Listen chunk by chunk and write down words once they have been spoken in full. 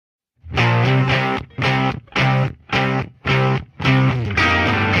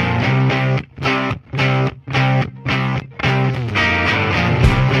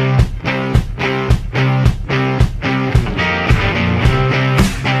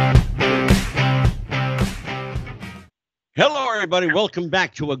Hello, everybody. Welcome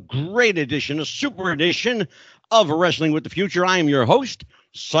back to a great edition, a super edition of Wrestling with the Future. I am your host,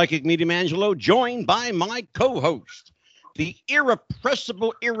 Psychic Medium Angelo, joined by my co-host, the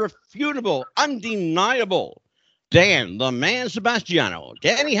irrepressible, irrefutable, undeniable Dan, the man Sebastiano.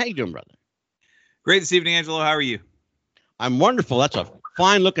 Danny, how you doing, brother? Great this evening, Angelo. How are you? I'm wonderful. That's a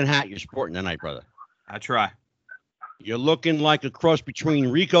fine-looking hat you're sporting tonight, brother. I try. You're looking like a cross between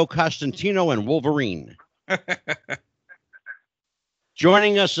Rico Costantino and Wolverine.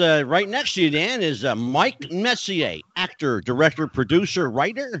 Joining us right next to you, Dan, is Mike Messier, actor, director, producer,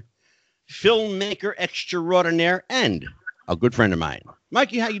 writer, filmmaker extraordinaire, and a good friend of mine.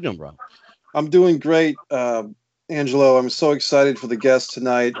 Mikey, how you doing, bro? I'm doing great, Angelo. I'm so excited for the guest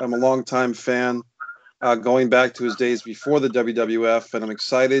tonight. I'm a longtime fan, going back to his days before the WWF, and I'm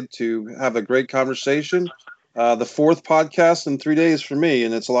excited to have a great conversation. The fourth podcast in 3 days for me,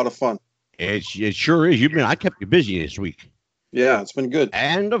 and it's a lot of fun. It sure is. I kept you busy this week. Yeah, it's been good.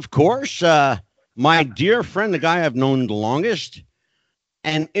 And, of course, my dear friend, the guy I've known the longest,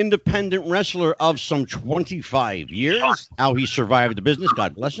 an independent wrestler of some 25 years, how he survived the business,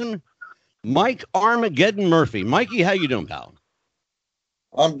 God bless him, Mike Armageddon Murphy. Mikey, how you doing, pal?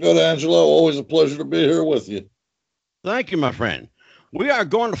 I'm good, Angelo. Always a pleasure to be here with you. Thank you, my friend. We are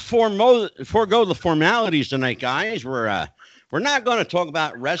going to forego the formalities tonight, guys. We're not going to talk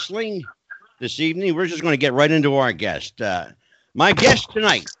about wrestling this evening. We're just going to get right into our guest. My guest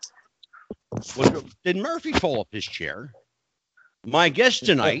tonight did Murphy fall off his chair? My guest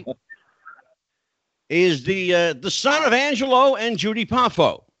tonight is the son of Angelo and Judy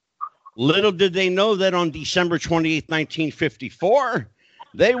Poffo. Little did they know that on December 28th, 1954,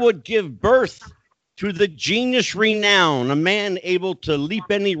 they would give birth to the genius renown, a man able to leap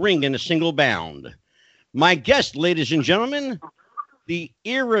any ring in a single bound. My guest, ladies and gentlemen, the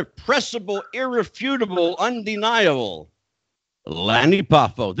irrepressible, irrefutable, undeniable Lanny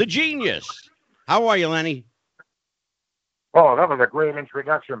Poffo, the genius. How are you, Lanny? Oh, that was a great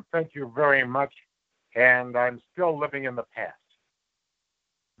introduction. Thank you very much. And I'm still living in the past.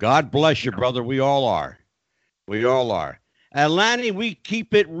 God bless you, brother. We all are. We all are. Lanny, we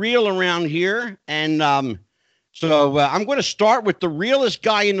keep it real around here. And so I'm going to start with the realest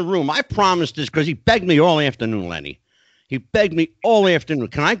guy in the room. I promised this because he begged me all afternoon, Lanny. He begged me all afternoon.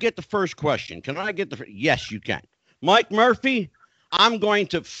 Can I get the first question? Yes, you can. Mike Murphy, I'm going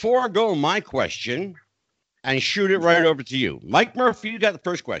to forego my question and shoot it right over to you. Mike Murphy, you got the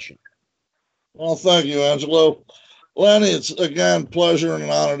first question. Well, thank you, Angelo. Lanny, it's again pleasure and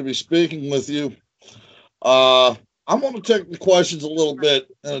an honor to be speaking with you. I'm going to take the questions a little bit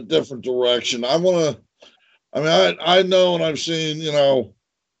in a different direction. I know and I've seen,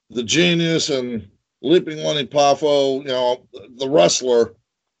 the genius and Leaping Lanny Poffo, the wrestler.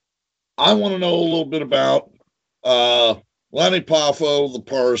 I want to know a little bit about Lanny Poffo, the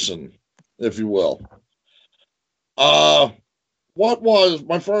person, if you will. What was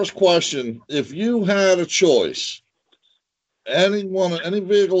my first question? If you had a choice, any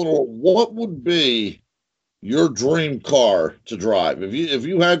vehicle, or what would be your dream car to drive? If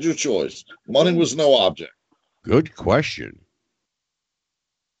you had your choice, money was no object. Good question.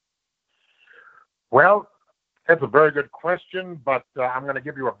 Well, that's a very good question, but I'm going to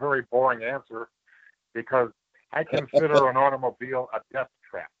give you a very boring answer because I consider an automobile a death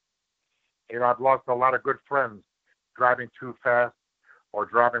trap. I've lost a lot of good friends driving too fast or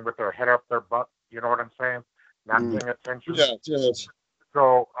driving with their head up their butt. You know what I'm saying? Not paying attention. Yes.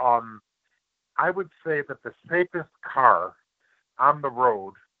 So I would say that the safest car on the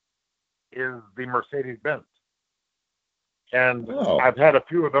road is the Mercedes-Benz. And I've had a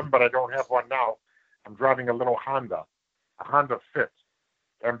few of them, but I don't have one now. I'm driving a little Honda, a Honda Fit.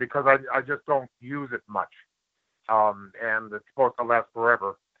 And because I just don't use it much. And it's supposed to last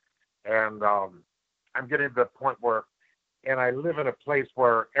forever. And I'm getting to the point where, and I live in a place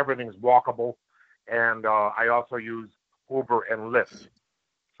where everything's walkable. And I also use Uber and Lyft.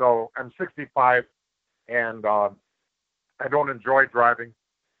 So I'm 65 and I don't enjoy driving.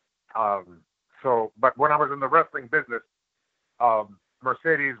 But when I was in the wrestling business,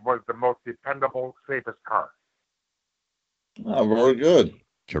 Mercedes was the most dependable, safest car. Oh, very good.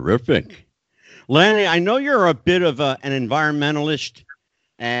 Terrific. Lanny, I know you're a bit of an environmentalist,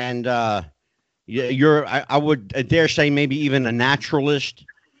 and I would dare say maybe even a naturalist.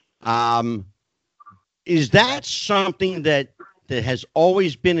 Is that something that has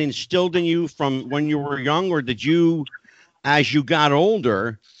always been instilled in you from when you were young, or did you, as you got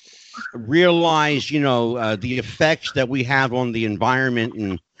older, realize, the effects that we have on the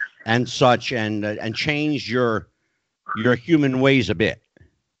environment and such, and change your human ways a bit?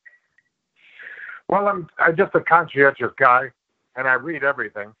 Well, I'm just a conscientious guy, and I read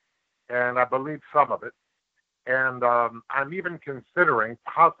everything, and I believe some of it. And I'm even considering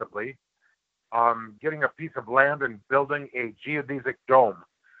possibly getting a piece of land and building a geodesic dome,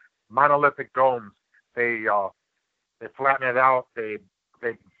 monolithic domes. They flatten it out, they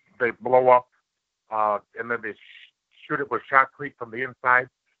blow up, and then they shoot it with shotcrete from the inside,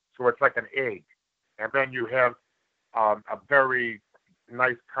 so it's like an egg. And then you have a very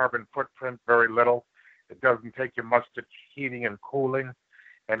nice carbon footprint, very little. It doesn't take you much to heating and cooling,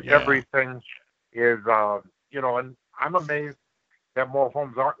 and everything is, and I'm amazed that more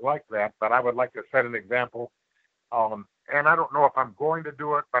homes aren't like that, but I would like to set an example. And I don't know if I'm going to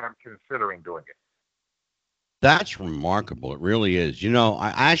do it, but I'm considering doing it. That's remarkable. It really is.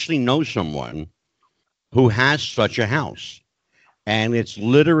 I actually know someone who has such a house, and it's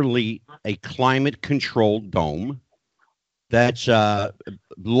literally a climate-controlled dome that's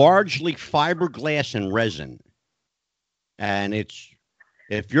largely fiberglass and resin. And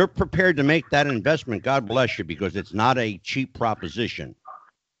if you're prepared to make that investment, God bless you, because it's not a cheap proposition.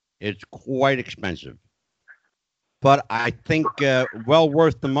 It's quite expensive. But I think well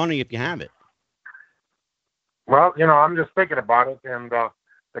worth the money if you have it. Well, I'm just thinking about it, and the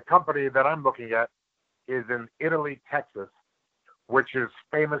company that I'm looking at is in Italy, Texas, which is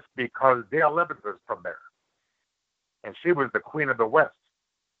famous because Dale Evans is from there, and she was the Queen of the West.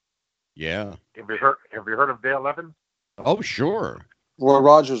 Yeah. Have you heard of Dale Evans? Oh, sure. Roy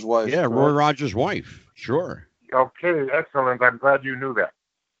Rogers' wife. Yeah, correct? Roy Rogers' wife. Sure. Okay, excellent. I'm glad you knew that.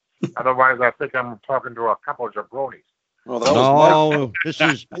 Otherwise, I think I'm talking to a couple of jabronis. Well, that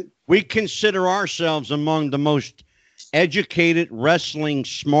was No, we consider ourselves among the most educated wrestling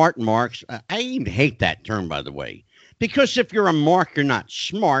smart marks. I even hate that term, by the way, because if you're a mark, you're not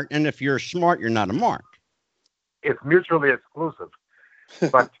smart, and if you're smart, you're not a mark. It's mutually exclusive.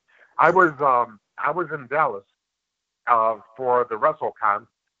 But I was in Dallas for the WrestleCon,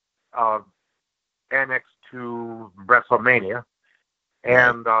 annexed to WrestleMania,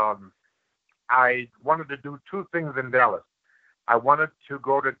 and I wanted to do two things in Dallas. I wanted to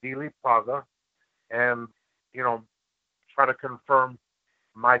go to Dealey Plaza and, try to confirm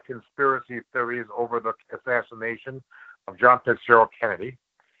my conspiracy theories over the assassination of John Fitzgerald Kennedy.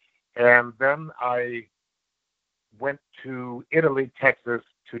 And then I went to Italy, Texas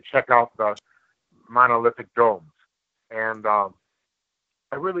to check out the monolithic domes. And maybe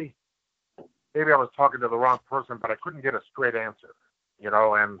I was talking to the wrong person, but I couldn't get a straight answer,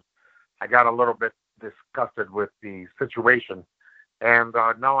 and I got a little bit disgusted with the situation, and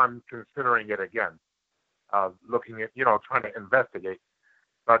now I'm considering it again, looking at, trying to investigate.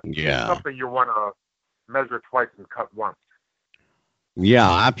 But it's something you want to measure twice and cut once.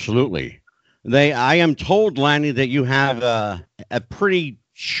 Yeah, absolutely. I am told, Lanny, that you have a pretty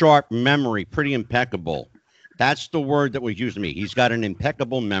sharp memory, pretty impeccable. That's the word that was used to me. He's got an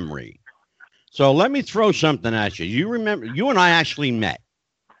impeccable memory. So let me throw something at you. You remember, you and I actually met.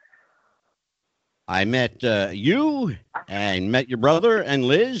 I met you and met your brother and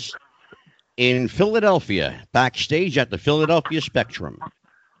Liz in Philadelphia, backstage at the Philadelphia Spectrum.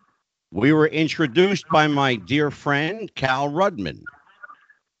 We were introduced by my dear friend, Cal Rudman.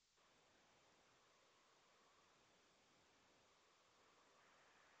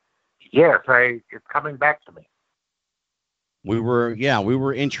 Yes, it's coming back to me. We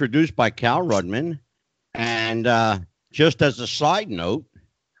were introduced by Cal Rudman. And just as a side note,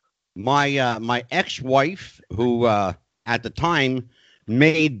 my ex-wife, who at the time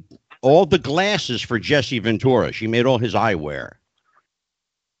made all the glasses for Jesse Ventura. She made all his eyewear.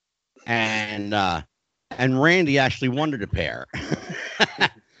 And Randy actually wanted a pair.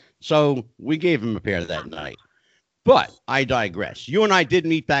 So we gave him a pair that night. But I digress. You and I did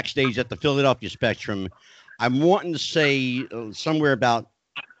meet backstage at the Philadelphia Spectrum. I'm wanting to say somewhere about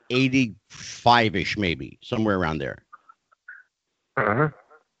 85-ish, maybe, somewhere around there. Uh-huh.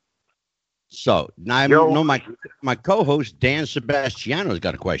 So now I know my co-host, Dan Sebastiano's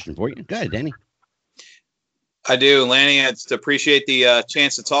got a question for you. Go ahead, Danny. I do, Lanny. I just appreciate the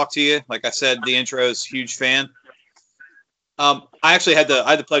chance to talk to you. Like I said, the intro's huge fan. I actually had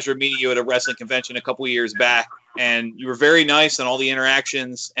the pleasure of meeting you at a wrestling convention a couple of years back, and you were very nice on all the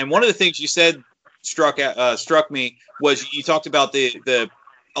interactions. And one of the things you said struck me was you talked about a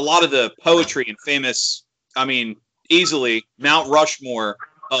lot of the poetry and famous, easily Mount Rushmore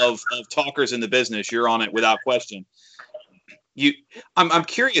of talkers in the business. You're on it without question. I'm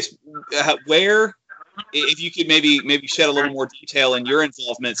curious where, if you could maybe shed a little more detail in your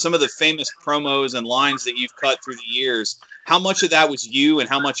involvement, some of the famous promos and lines that you've cut through the years. How much of that was you, and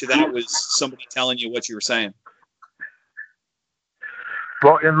how much of that was somebody telling you what you were saying?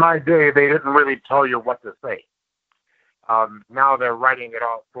 Well, in my day, they didn't really tell you what to say. Now they're writing it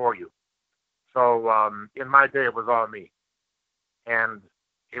all for you. So in my day, it was all me. And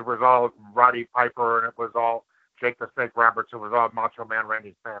it was all Roddy Piper, and it was all Jake the Snake Roberts. It was all Macho Man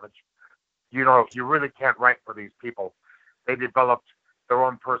Randy Savage. You know, you really can't write for these people. They developed their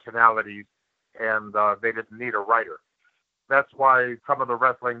own personalities, and they didn't need a writer. That's why some of the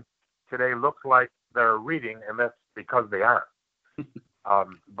wrestling today looks like they're reading, and that's because they are.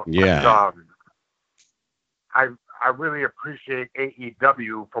 Yeah. I really appreciate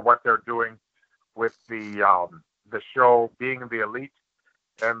AEW for what they're doing with the show being the elite,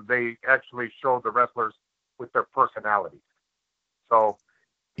 and they actually show the wrestlers with their personalities. So,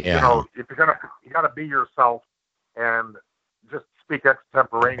 Yeah. you know, if you gotta be yourself and just speak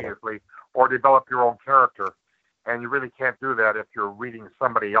extemporaneously or develop your own character, and you really can't do that if you're reading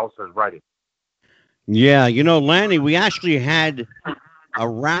somebody else's writing. Yeah, you know, Lanny, we actually had a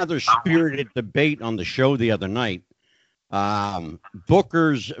rather spirited debate on the show the other night.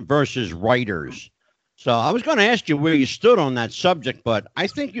 Bookers versus writers. So I was going to ask you where you stood on that subject, but I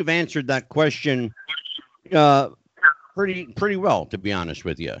think you've answered that question pretty well, to be honest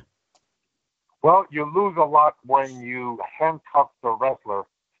with you. Well, you lose a lot when you handcuff the wrestler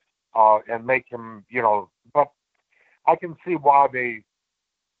and make him, you know, but I can see why they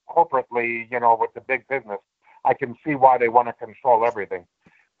corporately, you know, with the big business, I can see why they want to control everything.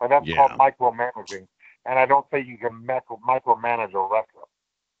 But that's called micromanaging. And I don't think you can micromanage a wrestler.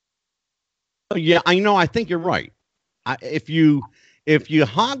 Yeah, I know. I think you're right. If you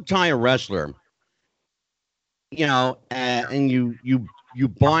hog-tie a wrestler, you know, and you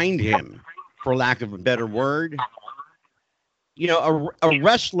bind him, for lack of a better word, you know, a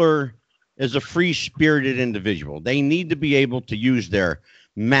wrestler is a free-spirited individual. They need to be able to use their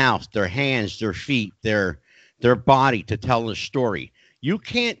mouth, their hands, their feet, their body to tell a story. You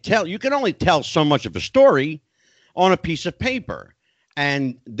can only tell so much of a story on a piece of paper.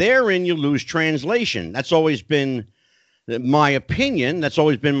 And therein you lose translation. That's always been my opinion. That's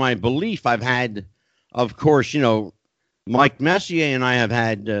always been my belief. I've had, of course, you know, Mike Messier and I have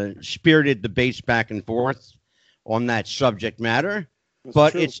had spirited debates back and forth on that subject matter.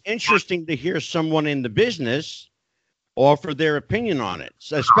 But it's interesting to hear someone in the business offer their opinion on it,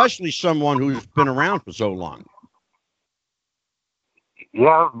 especially someone who's been around for so long.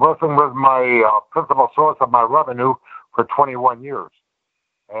 Yeah, wrestling was my principal source of my revenue for 21 years.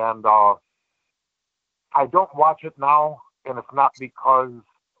 And I don't watch it now, and it's not because,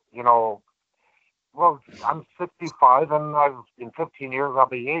 you know, well, I'm 65, and in 15 years I'll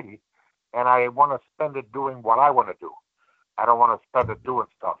be 80, and I want to spend it doing what I want to do. I don't want to spend it doing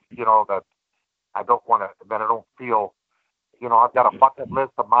stuff, you know, that I don't want to, that I don't feel, you know, I've got a bucket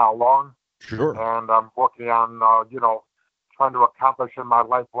list a mile long. Sure. And I'm working on, you know, trying to accomplish in my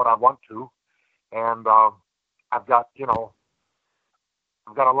life what I want to. And I've got, you know,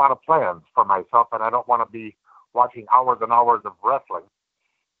 I've got a lot of plans for myself, and I don't want to be watching hours and hours of wrestling.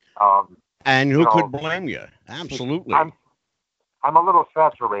 And who could blame you? Absolutely. I'm a little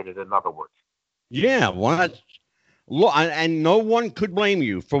saturated, in other words. Yeah, well, and no one could blame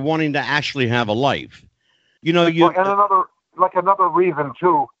you for wanting to actually have a life. You know, and another reason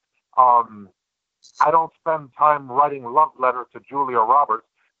too. I don't spend time writing love letters to Julia Roberts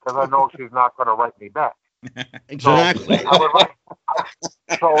because I know she's not going to write me back. Exactly.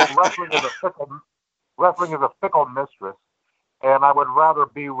 So wrestling is a fickle mistress, and I would rather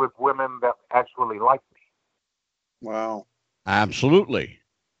be with women that actually like me. Wow. Absolutely.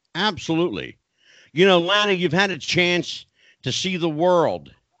 Absolutely. You know, Lanny, you've had a chance to see the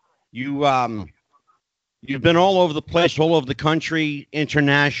world. You've been all over the place, all over the country,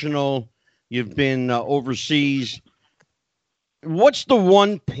 international. You've been overseas. What's the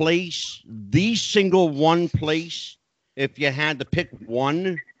one place, the single one place, if you had to pick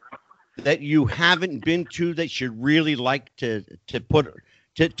one, that you haven't been to that you'd really like to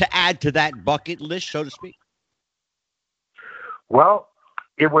add to that bucket list, so to speak? Well,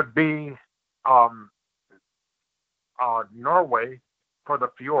 it would be Norway for the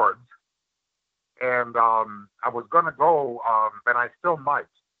fjords, and I was going to go, and I still might,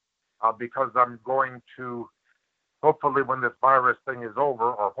 because I'm going to, hopefully when this virus thing is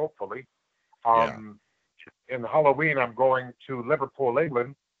over, or hopefully, in Halloween I'm going to Liverpool,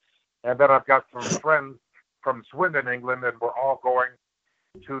 England, and then I've got some friends from Swindon, England, and we're all going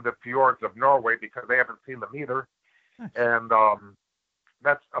to the fjords of Norway because they haven't seen them either. And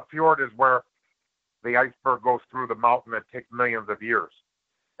that's a fjord is where the iceberg goes through the mountain. It takes millions of years,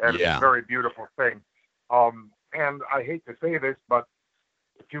 and it's a very beautiful thing. And I hate to say this, but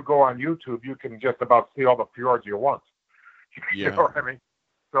if you go on YouTube, you can just about see all the fjords you want. You know what I mean?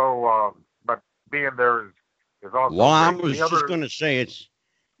 So, but being there is also. Well, I great. was just going to say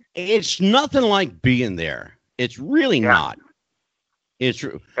it's nothing like being there. It's really not. It's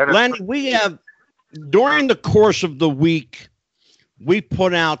Lanny. We have during the course of the week, we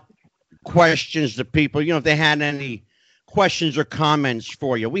put out questions to people. You know, if they had any questions or comments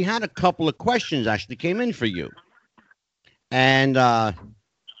for you, we had a couple of questions actually came in for you, and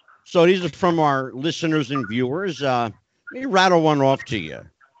so these are from our listeners and viewers. Let me rattle one off to you.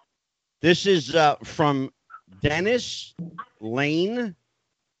 This is from Dennis Lane.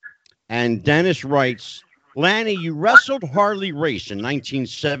 And Dennis writes, Lanny, you wrestled Harley Race in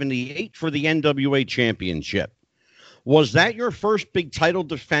 1978 for the NWA Championship. Was that your first big title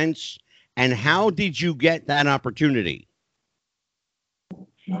defense? And how did you get that opportunity?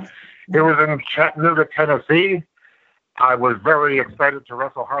 It was in Chattanooga, Tennessee. I was very excited to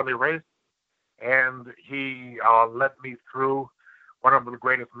wrestle Harley Race, and he led me through one of the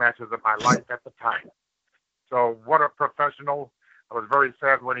greatest matches of my life at the time. So what a professional. I was very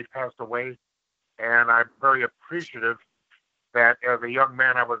sad when he passed away, and I'm very appreciative that as a young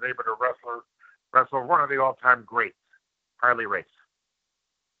man I was able to wrestle one of the all-time greats, Harley Race.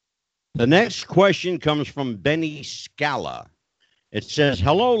 The next question comes from Benny Scala. It says,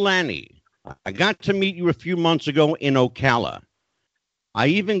 hello, Lanny. I got to meet you a few months ago in Ocala. I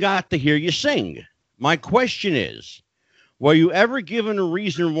even got to hear you sing. My question is, were you ever given a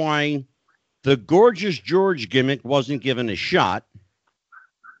reason why the Gorgeous George gimmick wasn't given a shot?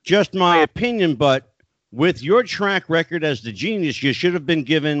 Just my opinion, but with your track record as the genius, you should have been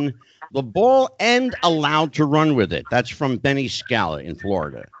given the ball and allowed to run with it. That's from Benny Scala in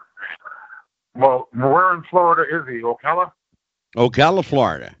Florida. Well, where in Florida is he? Ocala? Ocala,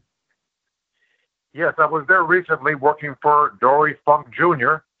 Florida. Yes, I was there recently working for Dory Funk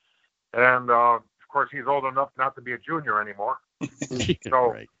Jr., and of course he's old enough not to be a junior anymore.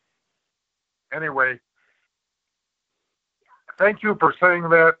 So, right. Anyway, thank you for saying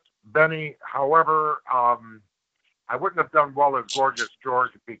that, Benny. However, I wouldn't have done well as Gorgeous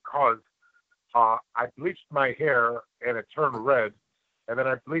George because I bleached my hair and it turned red, and then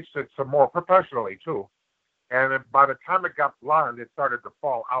I bleached it some more professionally too. And by the time it got blonde, it started to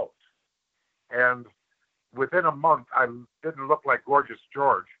fall out. And within a month, I didn't look like Gorgeous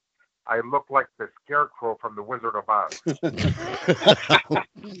George. I looked like the Scarecrow from The Wizard of Oz.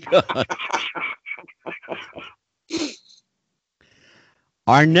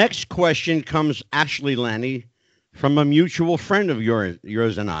 Our next question comes, actually, Lanny, from a mutual friend of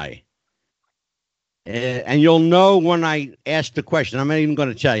yours and I. And you'll know when I ask the question. I'm not even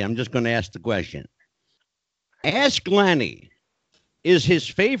going to tell you. I'm just going to ask the question. Ask Lanny, is his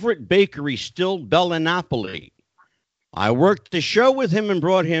favorite bakery still Bella Napoli? I worked the show with him and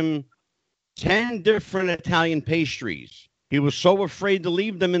brought him 10 different Italian pastries. He was so afraid to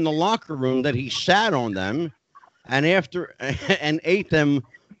leave them in the locker room that he sat on them and ate them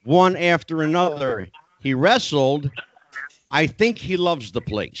one after another. He wrestled. I think he loves the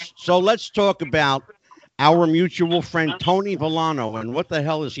place. So let's talk about our mutual friend Tony Villano and what the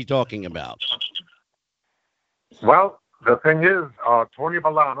hell is he talking about? Well, the thing is, Tony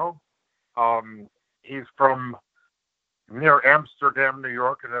Villano, he's from near Amsterdam, New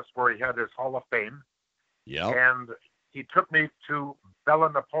York, and that's where he had his Hall of Fame. Yeah. And he took me to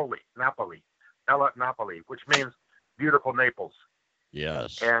Bella Napoli, which means beautiful Naples.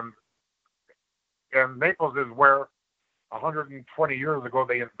 Yes. And Naples is where 120 years ago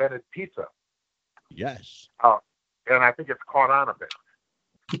they invented pizza. Yes. And I think it's caught on a bit.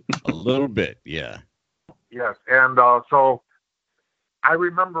 A little bit, yeah. Yes. And so I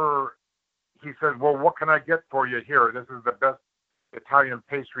remember he said, well, what can I get for you here? This is the best Italian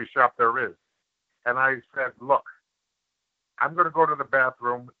pastry shop there is. And I said, look, I'm going to go to the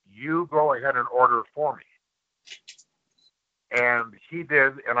bathroom. You go ahead and order for me. And he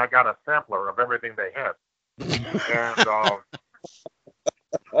did, and I got a sampler of everything they had. And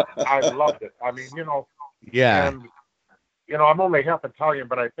I loved it. I mean, Yeah. And, I'm only half Italian,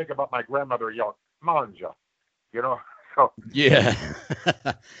 but I think about my grandmother yelling, "Mangia," So. Yeah.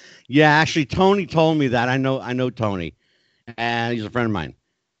 Yeah, actually, Tony told me that. I know Tony, and he's a friend of mine.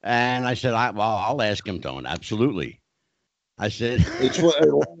 And I said, I'll ask him, Tony. Absolutely. I said,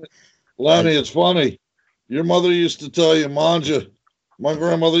 Lanny, it's funny. Your mother used to tell you manja. My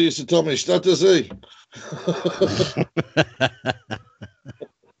grandmother used to tell me state sì.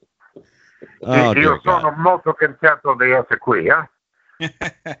 Io sono molto contento di essere qui, huh?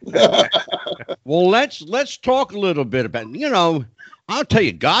 Well, let's talk a little bit about, I'll tell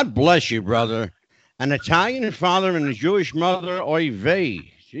you, God bless you, brother. An Italian father and a Jewish mother, oy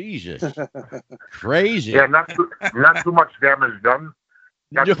vey. Jesus. Crazy. Yeah, not too much damage done.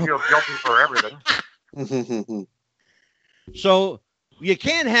 got to feel guilty for everything. So you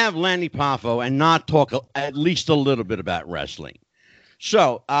can't have Lanny Poffo and not talk at least a little bit about wrestling.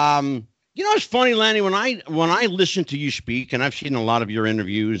 So, it's funny, Lanny, when I listen to you speak, and I've seen a lot of your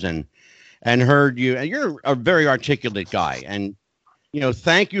interviews and heard you, and you're a very articulate guy. And,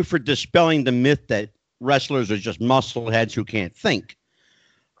 thank you for dispelling the myth that wrestlers are just muscle heads who can't think.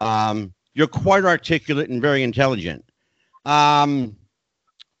 You're quite articulate and very intelligent.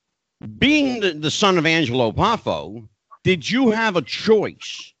 Being the son of Angelo Poffo, did you have a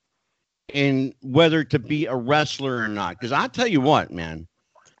choice in whether to be a wrestler or not? Because I'll tell you what, man,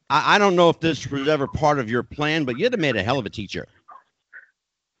 I don't know if this was ever part of your plan, but you'd have made a hell of a teacher.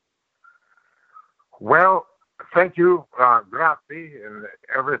 Well, thank you, grazie, and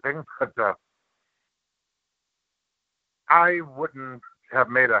everything, but I wouldn't have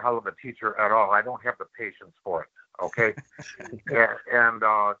made a hell of a teacher at all. I don't have the patience for it, okay? and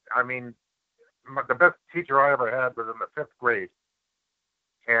I mean, the best teacher I ever had was in the 5th grade,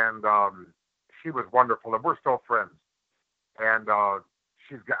 and she was wonderful, and we're still friends. And I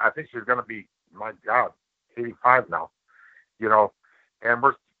think she's going to be, my God, 85 now, and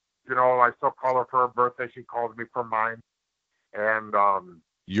we're, I still call her for her birthday. She calls me for mine. And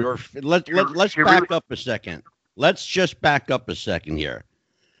let's back up a second. Let's just back up a second here.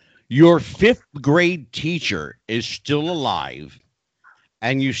 Your 5th grade teacher is still alive,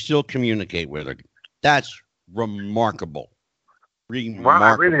 and you still communicate with her. That's remarkable. Well,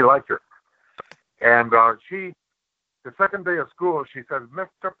 I really liked her. And the second day of school, she says,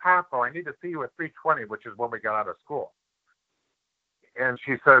 Mr. Poffo, I need to see you at 3:20, which is when we got out of school. And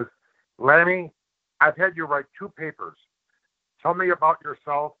she says, Lanny, I've had you write 2 papers. Tell me about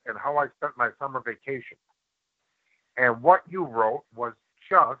yourself and how I spent my summer vacation. And what you wrote was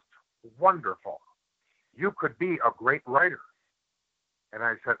just wonderful. You could be a great writer. And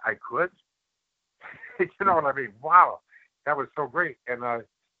I said, I could? You know what I mean? Wow, that was so great. And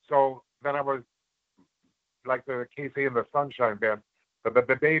so then I was like the Casey and the Sunshine Band, but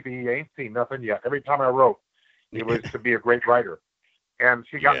the baby ain't seen nothing yet. Every time I wrote, it was to be a great writer. And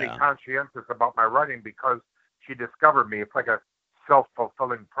she got me conscientious about my writing because she discovered me. It's like a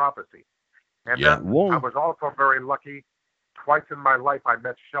self-fulfilling prophecy. And then I was also very lucky. Twice in my life, I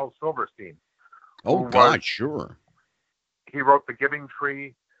met Shel Silverstein. Oh, God, sure. He wrote The Giving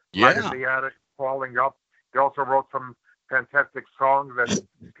Tree, Light in the Attic, Falling Up. He also wrote some fantastic songs that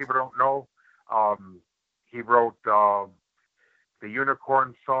people don't know. He wrote the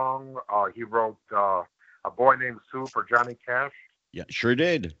Unicorn Song. He wrote A Boy Named Sue for Johnny Cash. Yeah, sure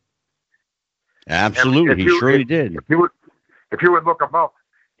did. Absolutely, he surely did. If you would look him up,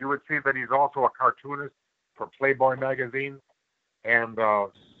 you would see that he's also a cartoonist for Playboy magazine. And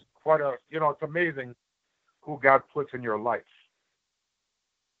it's amazing who God puts in your life.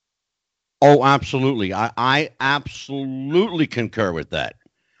 Oh, absolutely. I absolutely concur with that.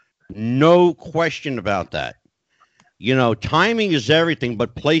 No question about that. Timing is everything,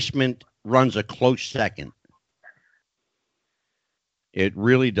 but placement runs a close second. It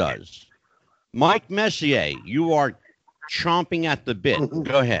really does. Mike Messier, you are chomping at the bit.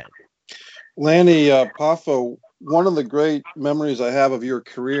 Go ahead. Lanny Poffo, one of the great memories I have of your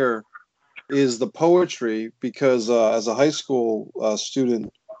career is the poetry, because as a high school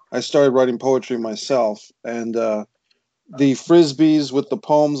student, I started writing poetry myself. And the Frisbees with the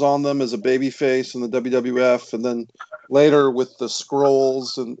poems on them as a babyface in the WWF, and then later with the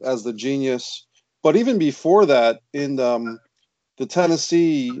scrolls and as the genius. But even before that, in the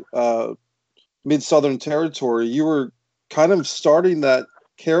Tennessee Mid-Southern Territory, you were kind of starting that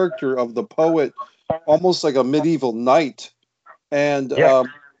character of the poet, almost like a medieval knight. And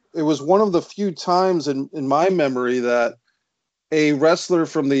it was one of the few times in my memory that a wrestler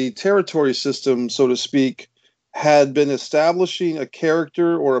from the territory system, so to speak, had been establishing a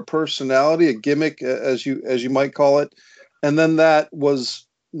character or a personality, a gimmick, as you might call it, and then that was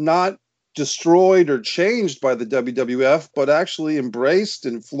not destroyed or changed by the WWF, but actually embraced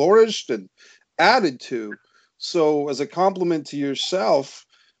and flourished and added to. So as a compliment to yourself,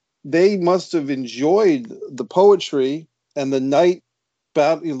 they must have enjoyed the poetry and the knight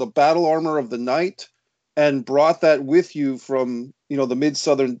battle, the battle armor of the knight, and brought that with you from the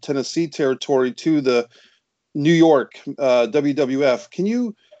mid-southern Tennessee territory to the New York WWF. Can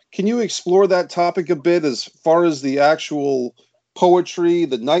you explore that topic a bit as far as the actual poetry,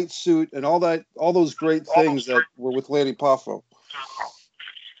 the knight suit, and all those great things that were with Lanny Poffo?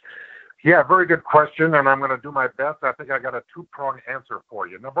 Yeah, very good question, and I'm going to do my best. I think I got a 2-pronged answer for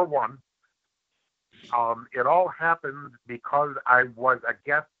you. Number one, it all happened because I was a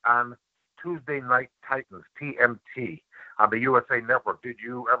guest on Tuesday Night Titans, TMT. on the USA Network. Did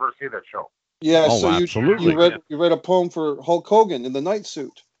you ever see that show? Yeah, Oh, so absolutely. you read a poem for Hulk Hogan in the night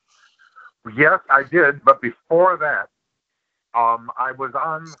suit. Yes, I did. But before that, I was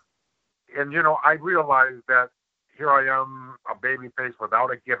on, and I realized that here I am, a baby face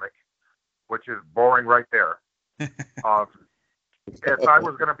without a gimmick, which is boring right there. If I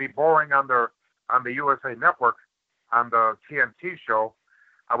was going to be boring on the USA Network, on the TNT show,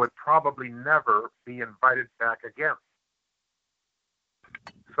 I would probably never be invited back again.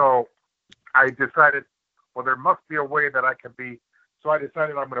 So I decided, well, there must be a way that I can be. So I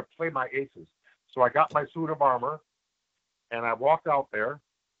decided I'm going to play my aces. So I got my suit of armor, and I walked out there,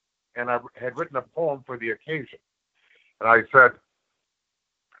 and I had written a poem for the occasion. And I said,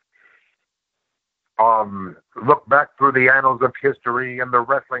 look back through the annals of history and the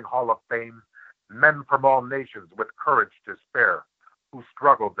Wrestling Hall of Fame, men from all nations with courage to spare, who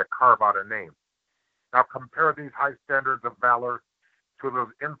struggled to carve out a name. Now compare these high standards of valor to those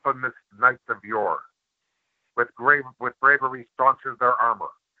infamous knights of yore. With bravery staunches their armor,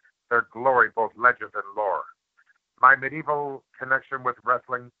 their glory both legend and lore. My medieval connection with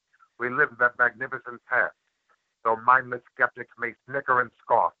wrestling relives that magnificent past. Though mindless skeptics may snicker and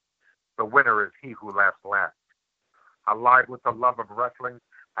scoff, the winner is he who laughs last. Alive with the love of wrestling,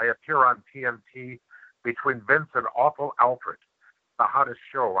 I appear on TNT between Vince and awful Alfred, the hottest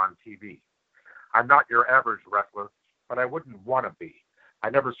show on TV. I'm not your average wrestler, but I wouldn't want to be. I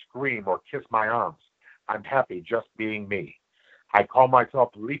never scream or kiss my arms. I'm happy just being me. I call myself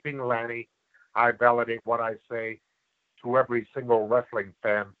Leaping Lanny. I validate what I say to every single wrestling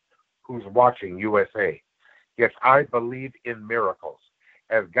fan who's watching USA. Yes, I believe in miracles.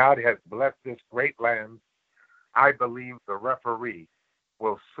 As God has blessed this great land, I believe the referee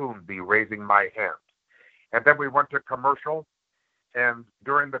will soon be raising my hand. And then we went to commercial, and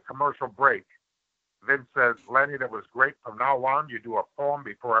during the commercial break, Vince says, Lanny, that was great. From now on, you do a poem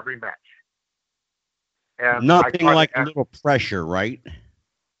before every match. And nothing like a little pressure, right?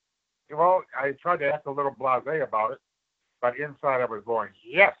 Well, I tried to act a little blasé about it, but inside I was going,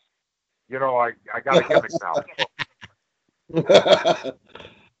 yes. I got a gimmick now.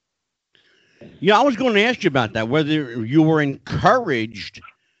 Yeah, I was going to ask you about that, whether you were encouraged,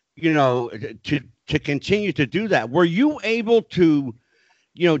 to continue to do that. Were you able to,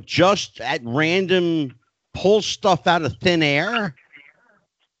 just at random pull stuff out of thin air?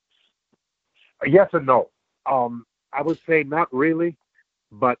 Yes and no. I would say not really,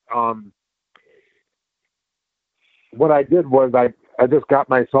 but what I did was I just got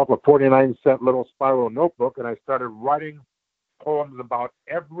myself a 49-cent little spiral notebook, and I started writing poems about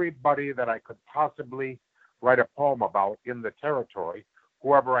everybody that I could possibly write a poem about in the territory,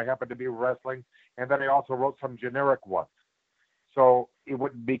 whoever I happened to be wrestling, and then I also wrote some generic ones. So it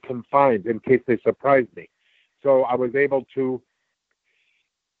wouldn't be confined in case they surprised me. So I was able to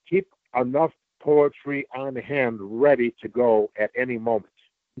keep enough poetry on hand ready to go at any moment.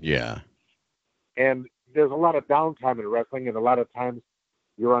 Yeah. And there's a lot of downtime in wrestling, and a lot of times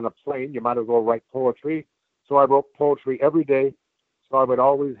you're on a plane, you might as well write poetry. So I wrote poetry every day, so I would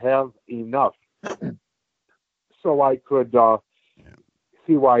always have enough so I could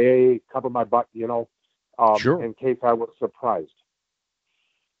CYA, cover my butt, sure. in case I was surprised.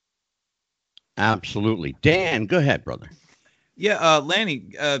 Absolutely. Dan, go ahead, brother. Yeah,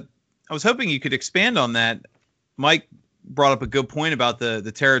 Lanny, I was hoping you could expand on that. Mike brought up a good point about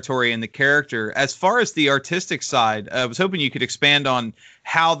the territory and the character. As far as the artistic side, I was hoping you could expand on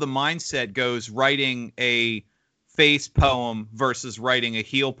how the mindset goes writing a face poem versus writing a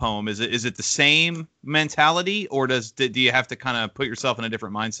heel poem. Is it the same mentality, or do you have to kind of put yourself in a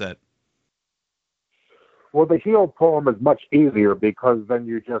different mindset? Well, the heel poem is much easier because then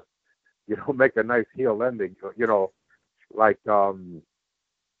you just make a nice heel ending, like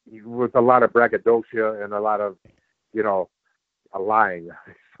with a lot of braggadocio and a lot of a lying,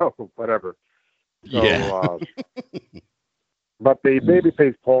 so whatever. So, yeah. But the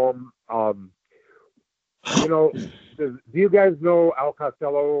babyface poem, do you guys know Al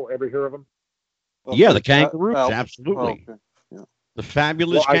Costello? Ever hear of him? Yeah, the Kangaroos, absolutely. Okay. Yeah. The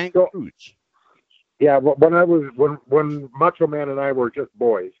fabulous Kangaroos. Yeah, when Macho Man and I were just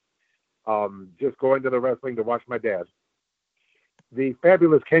boys, just going to the wrestling to watch my dad, the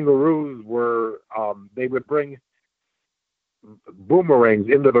fabulous Kangaroos were, they would bring boomerangs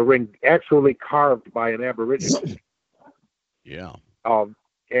into the ring, actually carved by an Aborigine. Yeah.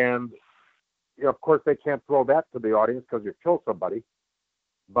 And of course, they can't throw that to the audience because you kill somebody.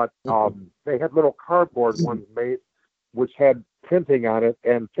 But they had little cardboard ones made, which had printing on it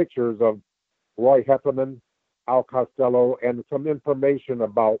and pictures of Roy Heffernan, Al Costello, and some information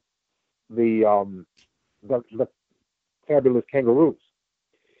about the fabulous Kangaroos.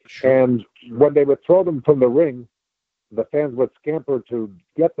 Sure. And when they would throw them from the ring, the fans would scamper to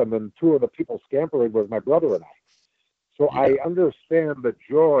get them, and two of the people scampering was my brother and I. So Yeah. I understand the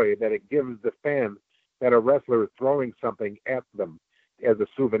joy that it gives the fan that a wrestler is throwing something at them as a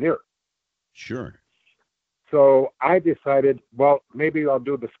souvenir. Sure. So I decided, well, maybe I'll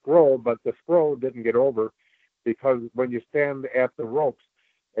do the scroll, but the scroll didn't get over because when you stand at the ropes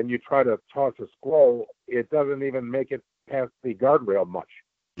and you try to toss a scroll, it doesn't even make it past the guardrail much.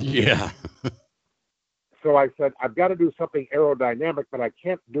 Yeah. So I said, I've got to do something aerodynamic, but I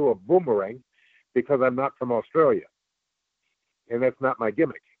can't do a boomerang because I'm not from Australia. And that's not my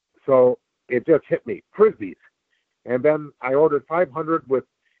gimmick. So it just hit me, frisbees. And then I ordered 500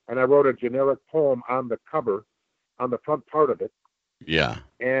 and I wrote a generic poem on the cover, on the front part of it. Yeah.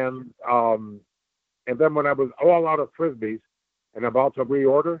 And then when I was all out of frisbees and about to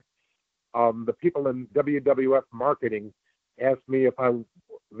reorder, the people in WWF marketing asked me if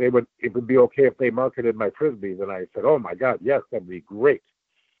it would be okay if they marketed my frisbees, and I said, "Oh my God, yes, that'd be great."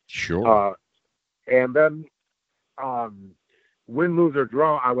 Sure. And then, win, lose or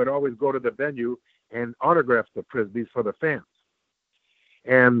draw, I would always go to the venue and autograph the frisbees for the fans.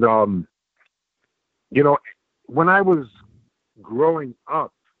 And when I was growing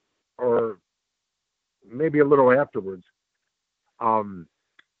up, or maybe a little afterwards, the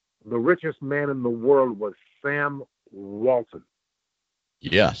richest man in the world was Sam Walton.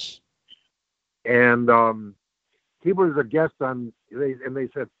 Yes. And he was a guest on, and they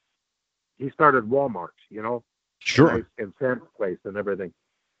said he started Walmart, Sure. and Sam's Place and everything.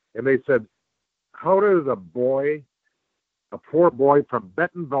 And they said, how does a poor boy from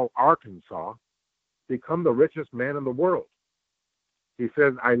Bentonville, Arkansas, become the richest man in the world? He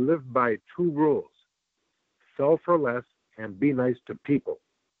says, I live by two rules: sell for less and be nice to people.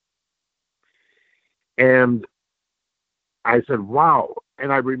 And I said, wow.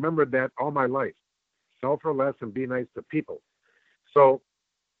 And I remembered that all my life. Sell for less and be nice to people. So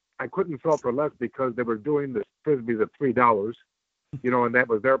I couldn't sell for less because they were doing the frisbees at $3, and that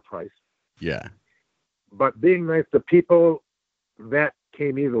was their price. Yeah. But being nice to people, that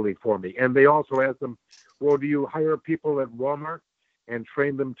came easily for me. And they also asked him, well, do you hire people at Walmart and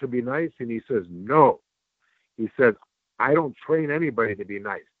train them to be nice? And he says, no. He says, I don't train anybody to be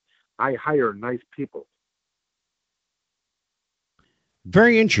nice. I hire nice people.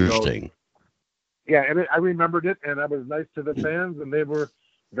 Very interesting. So, yeah, and I remembered it, and I was nice to the fans, and they were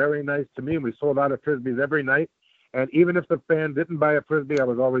very nice to me. And we sold out of frisbees every night. And even if the fan didn't buy a frisbee, I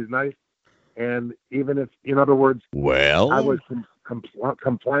was always nice. And even if, in other words, Well, I was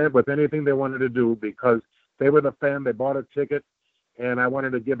compliant with anything they wanted to do because they were the fan, they bought a ticket, and I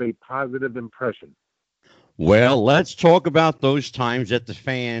wanted to give a positive impression. Well, let's talk about those times that the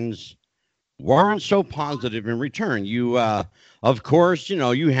fans weren't so positive in return. You, of course,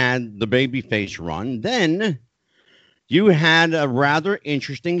 you had the babyface run. Then you had a rather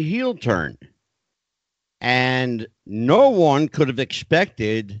interesting heel turn. And no one could have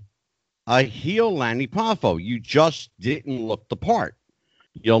expected a heel Lanny Poffo. You just didn't look the part.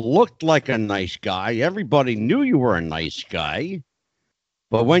 You looked like a nice guy. Everybody knew you were a nice guy.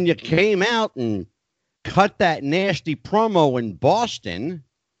 But when you came out and cut that nasty promo in Boston,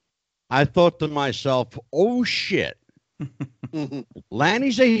 I thought to myself, oh, shit.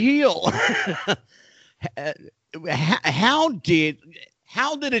 Lanny's a heel. How did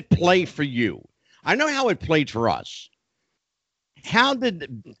it play for you? I know how it played for us. How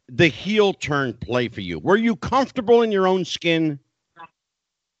did the heel turn play for you? Were you comfortable in your own skin?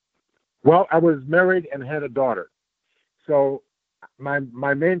 Well, I was married and had a daughter. So my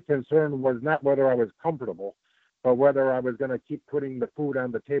main concern was not whether I was comfortable, but whether I was going to keep putting the food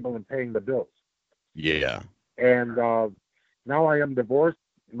on the table and paying the bills. Yeah. And now I am divorced.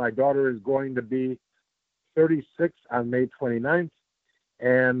 My daughter is going to be 36 on May 29th.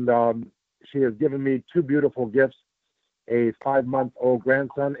 And she has given me two beautiful gifts, a 5-month-old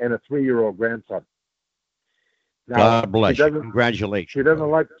grandson and a 3-year-old grandson. Now, God bless you. Congratulations. She doesn't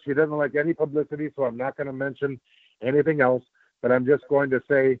like any publicity, so I'm not going to mention anything else. But I'm just going to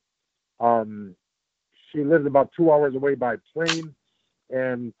say she lives about 2 hours away by plane,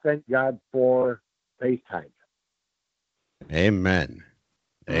 and thank God for FaceTime. Amen.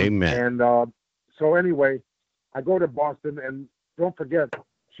 Amen. And so anyway, I go to Boston, and don't forget,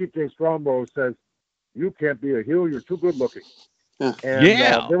 Chief J. Strongbow says, you can't be a heel, you're too good looking. And,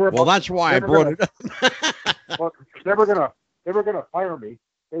 yeah. Well, that's why I brought it up. Well, they were gonna fire me.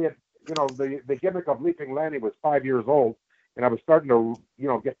 They had, the gimmick of Leaping Lanny was 5 years old, and I was starting to,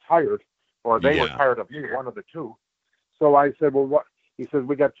 get tired, or they were tired of me, one of the two. So I said, well, what? He says,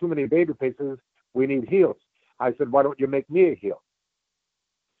 we got too many baby faces. We need heels. I said, why don't you make me a heel?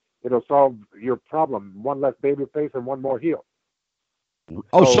 It'll solve your problem. One less baby face and one more heel.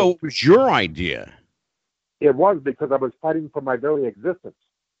 Oh, so it was your idea. It was, because I was fighting for my very existence.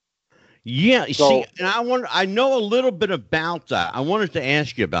 Yeah, see, and I know a little bit about that. I wanted to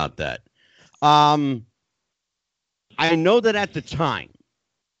ask you about that. I know that at the time,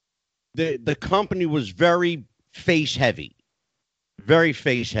 the company was very face heavy. Very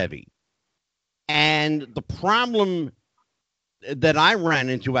face heavy. And the problem that I ran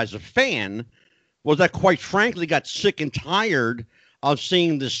into as a fan was that, quite frankly, got sick and tired of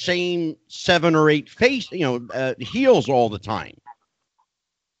seeing the same 7 or 8 heels all the time.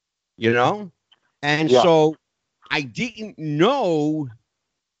 So I didn't know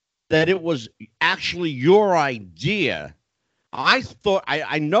that it was actually your idea. I thought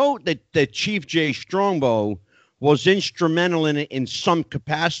I know that Chief Jay Strongbow was instrumental in it in some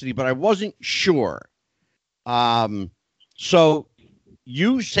capacity, but I wasn't sure. So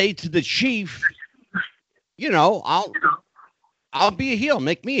you say to the chief, I'll be a heel.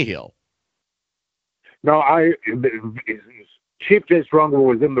 Make me a heel. No, Chief Jay Strongbow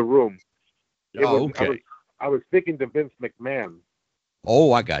was in the room. Okay. I was speaking to Vince McMahon.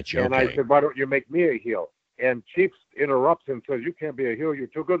 Oh, I got you. And okay. I said, why don't you make me a heel? And Chief interrupts and says, you can't be a heel. You're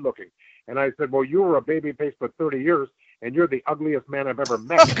too good looking. And I said, well, you were a babyface for 30 years, and you're the ugliest man I've ever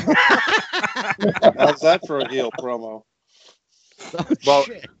met. How's that for a heel promo? Oh, well,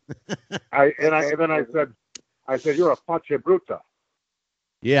 shit. I said, you're a faccia bruta.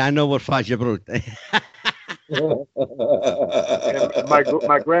 Yeah, I know what faccia bruta. And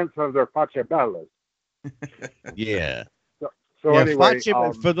my grandsons are faccia bellas. Yeah. So anyway,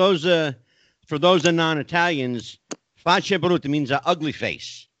 faccia, for those non-Italians, faccia bruta means an ugly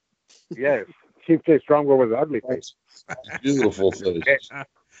face. Yes, Chief Jay Strongbow was an ugly face. Beautiful face.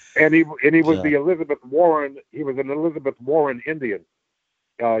 And he was the Elizabeth Warren. He was an Elizabeth Warren Indian.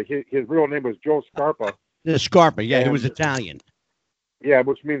 His real name was Joe Scarpa. Scarpa, yeah, he was Italian. Yeah,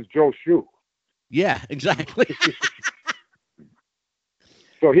 which means Joe Shoe. Yeah, exactly.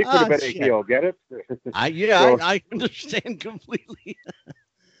 So he could have been a heel, get it? I understand completely.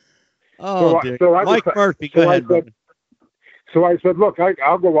 Mike Murphy, go ahead, brother. So I said, look,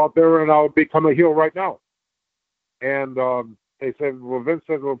 I'll go out there and I'll become a heel right now. And they said, well, Vince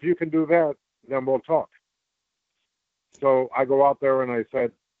said, well, if you can do that, then we'll talk. So I go out there and I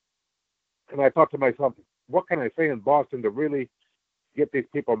said, and I thought to myself, what can I say in Boston to really get these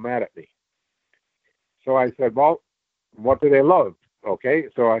people mad at me? So I said, well, what do they love? Okay,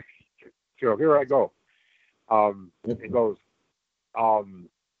 so here I go. It goes,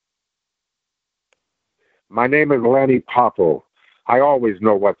 my name is Lanny Poffo. I always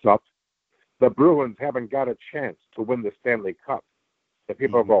know what's up. The Bruins haven't got a chance to win the Stanley Cup. The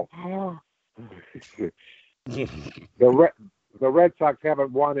people go, oh. The Red Sox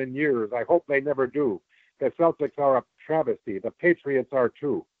haven't won in years. I hope they never do. The Celtics are a travesty. The Patriots are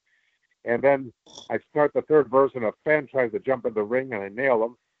too. And then I start the third verse, and a fan tries to jump in the ring, and I nail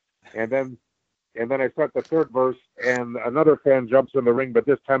him. And then I start the third verse, and another fan jumps in the ring, but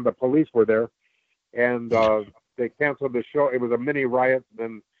this time the police were there, and they canceled the show. It was a mini riot.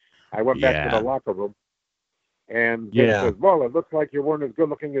 Then I went back to the locker room, and Vince says, well, it looks like you weren't as good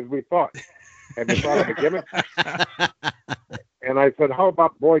looking as we thought. Have you thought of a gimmick? And I said, how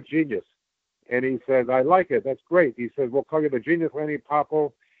about Boy Genius? And he says, I like it. That's great. He says, we'll call you the Genius Lanny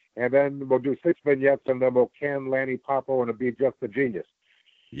Poffo, and then we'll do 6 vignettes, and then we'll can Lanny Poffo, and it'll be just the Genius.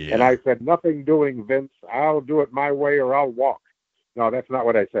 Yeah. And I said, nothing doing, Vince. I'll do it my way or I'll walk. No, that's not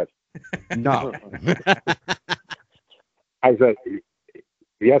what I said. No. I said,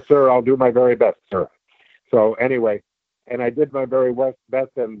 yes, sir, I'll do my very best, sir. So anyway, and I did my very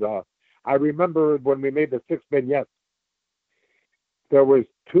best, and I remember when we made the 6 vignettes, there was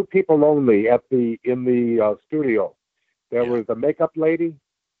 2 people only in the studio. There was the makeup lady,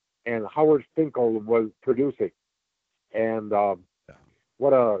 and Howard Finkel was producing. And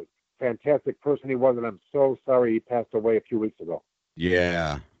what a fantastic person he was, and I'm so sorry he passed away a few weeks ago.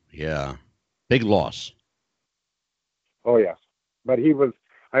 Yeah. Big loss. Oh, yes. But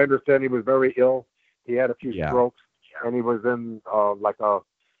I understand he was very ill. He had a few strokes, and he was in like a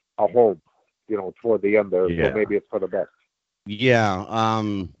home, toward the end there. Yeah. So maybe it's for the best. Yeah.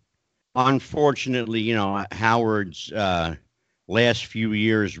 Unfortunately, Howard's last few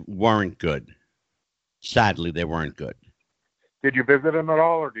years weren't good. Sadly, they weren't good. Did you visit him at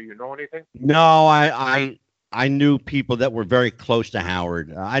all, or do you know anything? No, I knew people that were very close to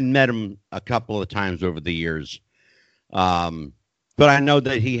Howard. I met him a couple of times over the years. But I know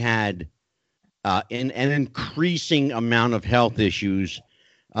that he had an increasing amount of health issues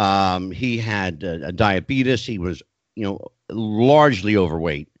He had diabetes. He was, largely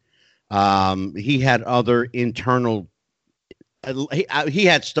overweight. He had other internal. He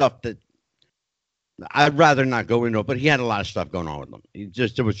had stuff that I'd rather not go into, but he had a lot of stuff going on with him.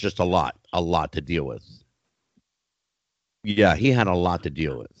 It was just a lot to deal with. Yeah, he had a lot to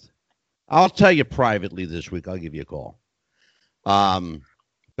deal with. I'll tell you privately this week. I'll give you a call.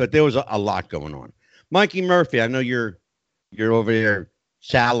 But there was a lot going on. Mikey Murphy, I know you're over there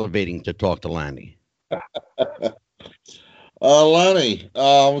salivating to talk to Lanny. Lanny,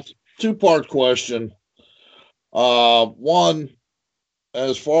 two-part question. One,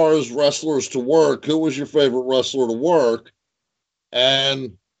 as far as wrestlers to work, who was your favorite wrestler to work?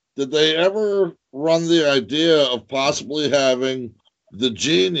 And did they ever run the idea of possibly having the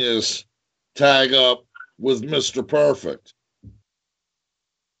Genius tag up with Mr. Perfect?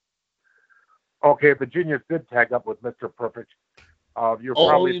 Okay, the Genius did tag up with Mr. Perfect. You're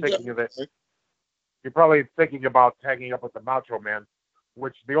probably thinking of it. You're probably thinking about tagging up with the Macho Man,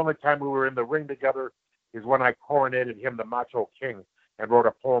 which the only time we were in the ring together is when I coronated him the Macho King and wrote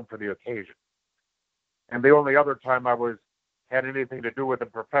a poem for the occasion. And the only other time I had anything to do with him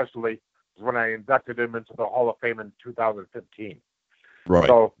professionally was when I inducted him into the Hall of Fame in 2015. Right.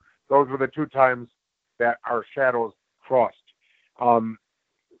 So those were the two times that our shadows crossed.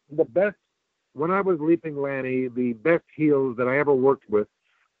 When I was Leaping Lanny, the best heels that I ever worked with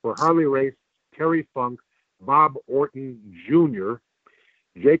were Harley Race, Terry Funk, Bob Orton Jr.,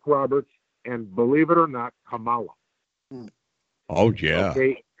 Jake Roberts, and believe it or not, Kamala. Oh, yeah.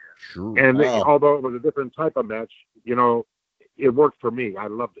 Okay. Sure. And although it was a different type of match, it worked for me. I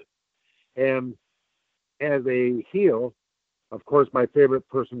loved it. And as a heel, of course, my favorite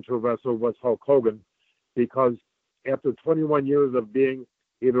person to wrestle was Hulk Hogan, because after 21 years of being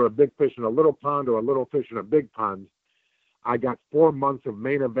either a big fish in a little pond or a little fish in a big pond, I got 4 months of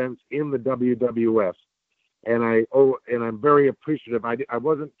main events in the WWF. And I'm very appreciative. I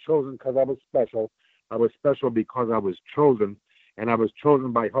wasn't chosen because I was special. I was special because I was chosen, and I was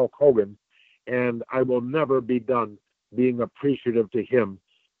chosen by Hulk Hogan. And I will never be done being appreciative to him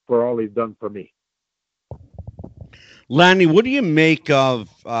for all he's done for me. Lanny, what do you make of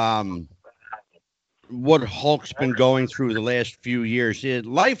what Hulk's been going through the last few years?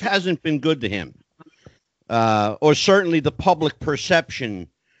 Life hasn't been good to him, or certainly the public perception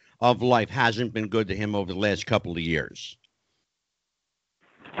of life hasn't been good to him over the last couple of years.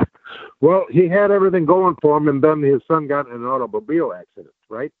 Well, he had everything going for him, and then his son got in an automobile accident,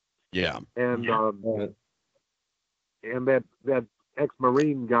 right? Yeah. And and that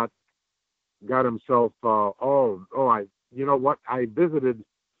ex-Marine got himself. You know what? I visited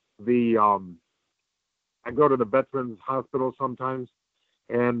I go to the Veterans Hospital sometimes,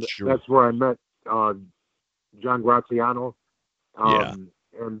 and that's where I met John Graziano. And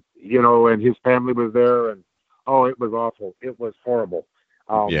and his family was there, and it was awful. It was horrible.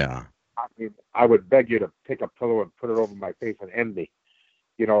 Yeah. I mean, I would beg you to take a pillow and put it over my face and end me,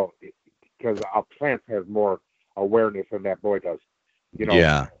 because a plant has more awareness than that boy does,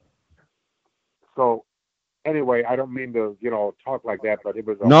 Yeah. So anyway, I don't mean to, talk like that, but it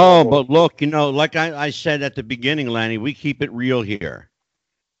was but look, like I said at the beginning, Lanny, we keep it real here.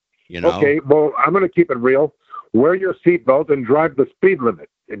 Okay, well, I'm going to keep it real. Wear your seatbelt and drive the speed limit,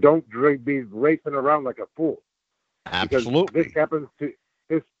 and don't be racing around like a fool. Absolutely. Because this happens to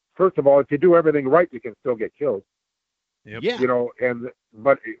this. First of all, if you do everything right, you can still get killed. Yep. Yeah.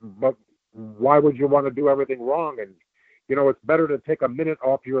 But why would you want to do everything wrong? And it's better to take a minute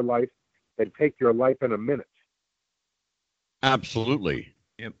off your life than take your life in a minute. Absolutely.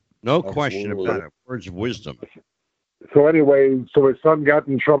 Yep. No question about it. Words of wisdom. So anyway, his son got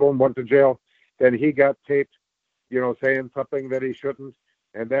in trouble and went to jail. Then he got taped, saying something that he shouldn't,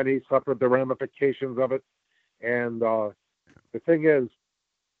 and then he suffered the ramifications of it. And the thing is,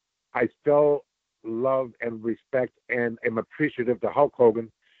 I still love and respect and am appreciative to Hulk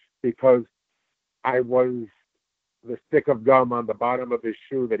Hogan, because I was the stick of gum on the bottom of his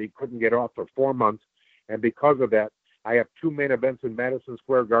shoe that he couldn't get off for 4 months. And because of that, I have 2 main events in Madison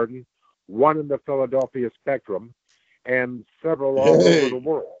Square Garden, 1 in the Philadelphia Spectrum, and several all over the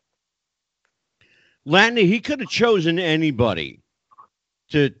world. Lanny, he could have chosen anybody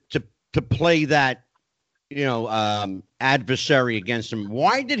to play that, adversary against him.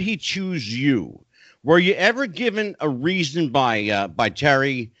 Why did he choose you? Were you ever given a reason by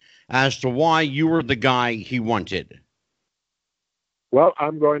Terry as to why you were the guy he wanted? Well, I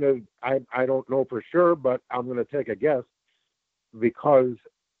don't know for sure, but I'm going to take a guess, because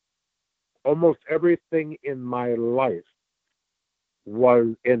almost everything in my life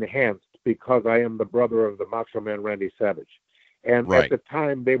was enhanced because I am the brother of the Macho Man Randy Savage. And Right. at the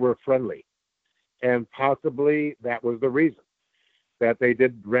time, they were friendly. And possibly that was the reason that they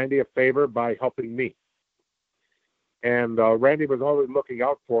did Randy a favor by helping me. And Randy was always looking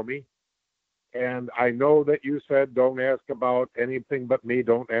out for me. And I know that you said don't ask about anything but me.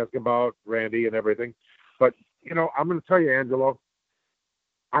 Don't ask about Randy and everything. But, you know, I'm going to tell you, Angelo,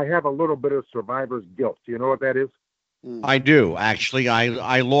 I have a little bit of survivor's guilt. Do you know what that is? I do. Actually,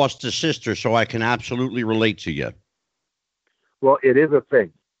 I lost a sister, so I can absolutely relate to you. Well, it is a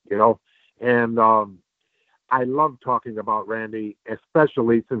thing, you know. And I love talking about Randy,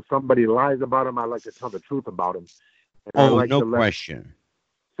 especially since somebody lies about him. I like to tell the truth about him. And I like no to question.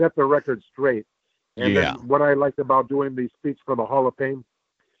 set the record straight. And Yeah. then what I liked about doing the speech for the Hall of Fame,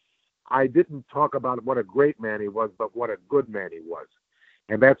 I didn't talk about what a great man he was, but what a good man he was.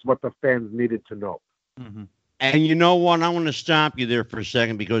 And that's what the fans needed to know. Mm-hmm. And you know what? I want to stop you there for a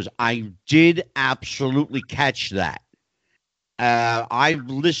second because I did absolutely catch that. I've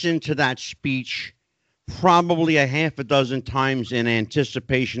listened to that speech probably a half a dozen times in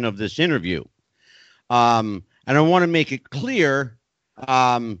anticipation of this interview. And I want to make it clear,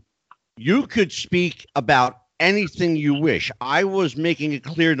 you could speak about anything you wish. I was making it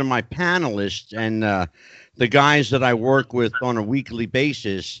clear to my panelists and the guys that I work with on a weekly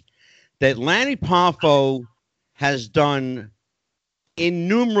basis that Lanny Poffo has done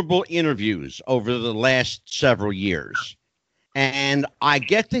innumerable interviews over the last several years. And I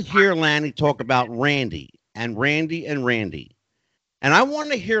get to hear Lanny talk about Randy and Randy and Randy. And I want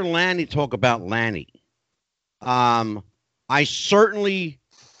to hear Lanny talk about Lanny. I certainly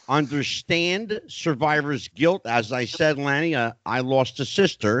understand survivor's guilt. As I said, Lanny, I lost a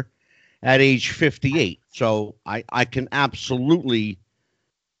sister at age 58. So I can absolutely,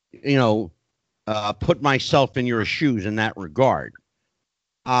 you know, put myself in your shoes in that regard.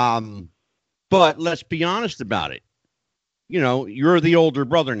 But let's be honest about it. You know, you're the older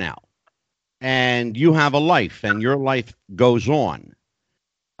brother now, and you have a life, and your life goes on.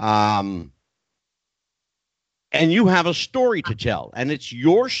 And you have a story to tell, and it's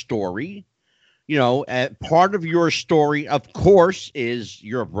your story. You know, part of your story, of course, is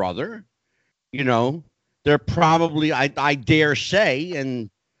your brother. You know, they're probably, I dare say, and,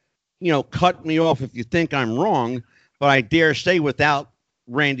 you know, cut me off if you think I'm wrong, but I dare say without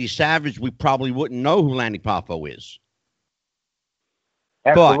Randy Savage, we probably wouldn't know who Lanny Poffo is.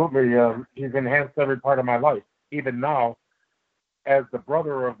 Absolutely. He's enhanced every part of my life. Even now, as the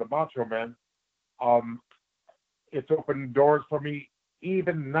brother of the Macho Man, it's opened doors for me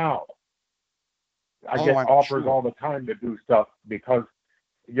even now. I get offers all the time to do stuff because,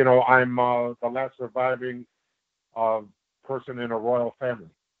 you know, I'm the last surviving person in a royal family.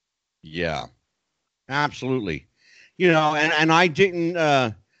 Yeah, absolutely. You know, and I didn't,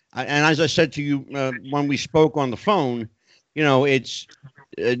 and as I said to you when we spoke on the phone, you know, it's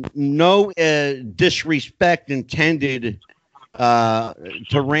no disrespect intended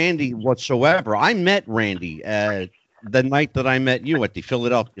to Randy whatsoever. I met Randy the night that I met you at the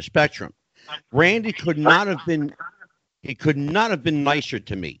Philadelphia Spectrum. Randy could not have been nicer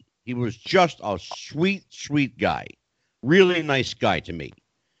to me. He was just a sweet, sweet guy, really nice guy to me,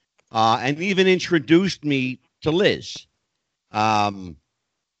 and even introduced me to Liz. And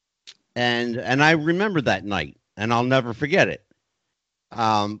I remember that night, and I'll never forget it.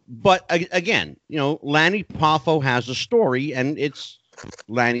 But again, you know, Lanny Poffo has a story, and it's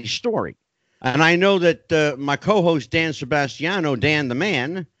Lanny's story. And I know that my co-host Dan Sebastiano, Dan the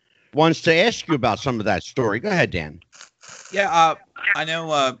Man, wants to ask you about some of that story. Go ahead, Dan. Yeah, I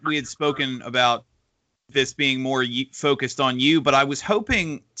know we had spoken about this being more focused on you, but I was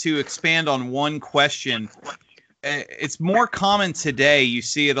hoping to expand on one question. It's more common today. You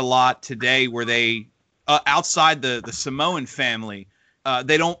see it a lot today where they, outside the Samoan family,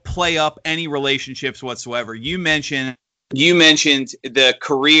 they don't play up any relationships whatsoever. You mentioned the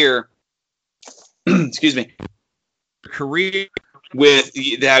career, excuse me, career with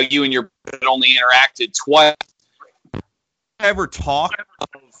how you and your brother only interacted twice. Ever talk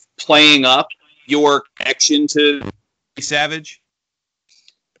of playing up your connection to Savage?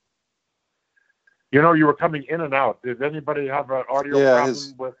 You know, you were coming in and out. Does anybody have an audio problem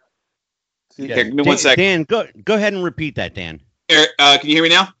with? Yeah, give me 1 second. Dan, go ahead and repeat that, Dan. Can you hear me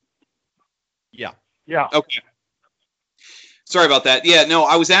now? Yeah. Yeah. Okay. Sorry about that. Yeah, no,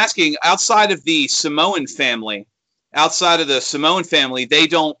 I was asking, outside of the Samoan family, they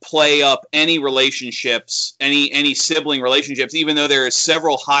don't play up any relationships, any sibling relationships, even though there are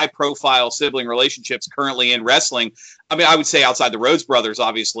several high-profile sibling relationships currently in wrestling. I mean, I would say outside the Rhodes brothers,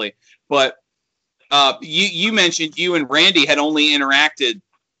 obviously, but you mentioned you and Randy had only interacted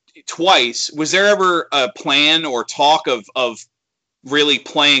twice. Was there ever a plan or talk of really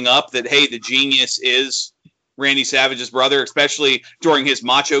playing up that, hey, the genius is Randy Savage's brother, especially during his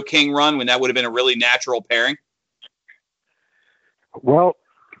Macho King run when that would have been a really natural pairing? Well,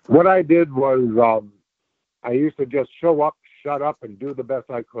 what I did was I used to just show up, shut up, and do the best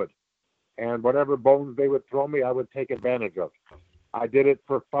I could. And whatever bones they would throw me, I would take advantage of. I did it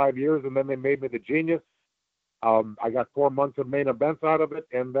for 5 years, and then they made me the genius. I got 4 months of main events out of it,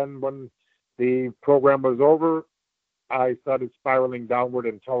 and then when the program was over, I started spiraling downward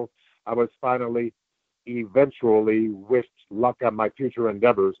until I was eventually wished luck on my future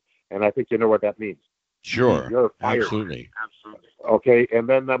endeavors, and I think you know what that means. Sure. You're fired. Absolutely. Okay, and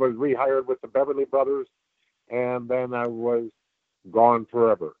then I was rehired with the Beverly Brothers, and then I was gone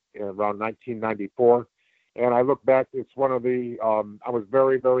forever in around 1994. And I look back, it's one of the, I was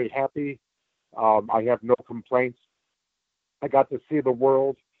very, very happy. I have no complaints. I got to see the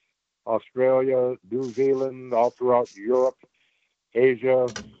world, Australia, New Zealand, all throughout Europe, Asia,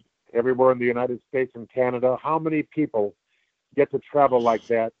 everywhere in the United States and Canada. How many people get to travel like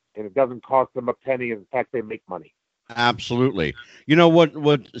that, and it doesn't cost them a penny? In fact, they make money. Absolutely. You know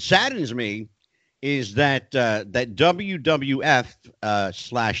what saddens me is that that WWF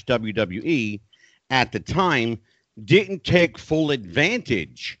slash WWE at the time didn't take full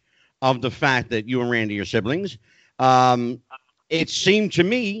advantage of the fact that you and Randy are siblings. It seemed to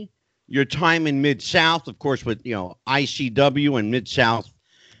me your time in Mid-South, of course, with ICW and Mid-South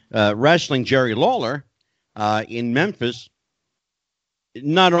Wrestling, Jerry Lawler in Memphis.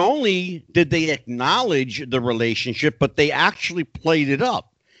 Not only did they acknowledge the relationship, but they actually played it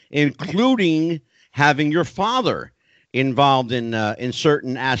up, including having your father involved in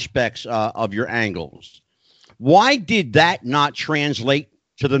certain aspects of your angles. Why did that not translate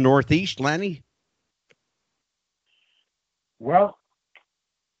to the Northeast, Lanny? Well,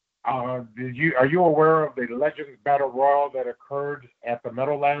 are you aware of the Legends Battle Royal that occurred at the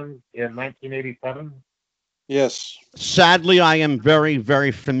Meadowlands in 1987? Yes. Sadly, I am very,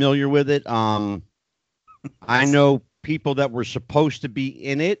 very familiar with it. I know people that were supposed to be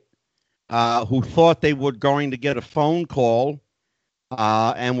in it who thought they were going to get a phone call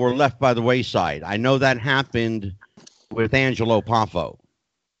and were left by the wayside. I know that happened with Angelo Poffo.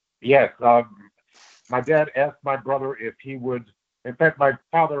 Yes. My dad asked my brother if he would. In fact, my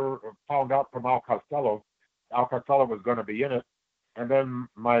father found out from Al Costello. Al Costello was going to be in it. And then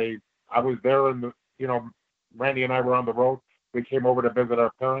I was there, and Randy and I were on the road. We came over to visit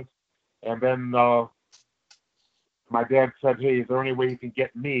our parents. And then my dad said, hey, is there any way you can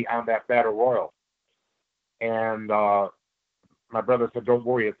get me on that Battle Royal? And my brother said, don't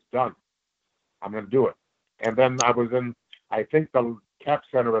worry, it's done. I'm going to do it. And then I was in, I think, the Cap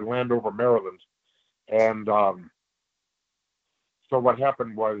Center in Landover, Maryland. And so what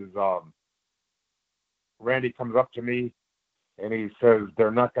happened was Randy comes up to me and he says,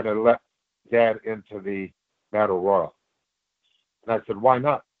 they're not going to let Dad into the Battle Royal. And I said, why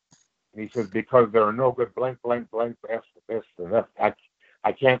not? And he says, because there are no good blank, blank, blank, this and that.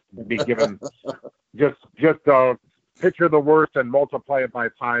 I can't be given just picture the worst and multiply it by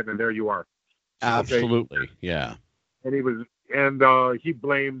 5, and there you are. Absolutely, okay? Yeah. And he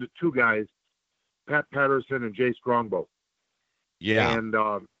blamed 2 guys, Pat Patterson and Jay Strongbow. Yeah. And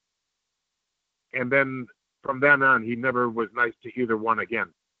then from then on, he never was nice to either one again.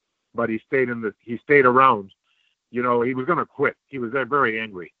 But he stayed around. He was going to quit. He was very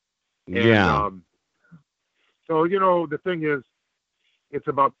angry. Yeah. And, so, the thing is, it's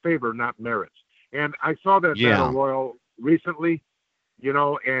about favor, not merit. And I saw that Battle Royal recently,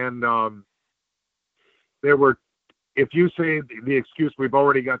 and there were, if you say the excuse, we've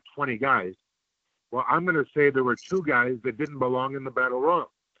already got 20 guys, well, I'm going to say there were 2 guys that didn't belong in the Battle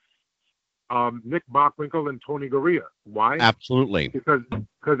Royal. Nick Bockwinkel and Tony Garea. Why? Absolutely. Because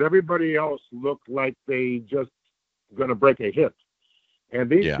everybody else looked like they just going to break a hip. And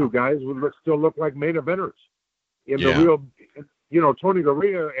these 2 guys would still look like main eventers. In the real, Tony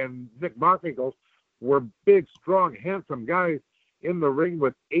Garea and Nick Bockwinkel were big, strong, handsome guys in the ring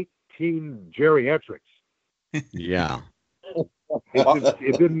with 18 geriatrics. Yeah.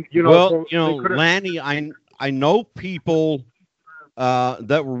 It didn't, Well, Lanny, I know people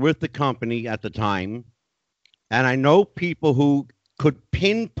that were with the company at the time, and I know people who could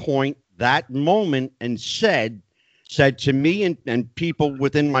pinpoint that moment and said to me and people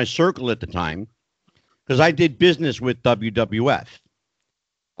within my circle at the time, because I did business with WWF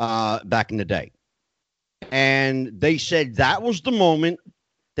back in the day. And they said that was the moment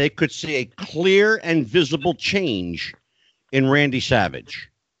they could see a clear and visible change in Randy Savage.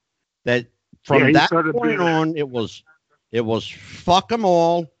 That from that point on, it was fuck them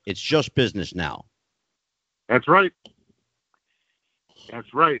all. It's just business now. That's right.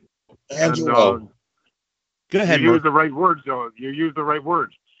 That's right. Angelo. And Go ahead, you use Murph. the right words, though. You use the right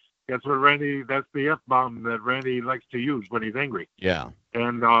words. That's the F-bomb that Randy likes to use when he's angry. Yeah.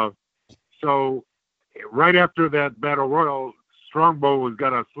 And so right after that battle royal, Strongbow has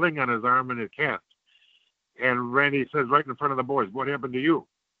got a sling on his arm and a cast. And Randy says right in front of the boys, "What happened to you?"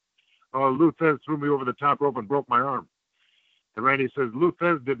 Lou Thez threw me over the top rope and broke my arm. And Randy says, "Lou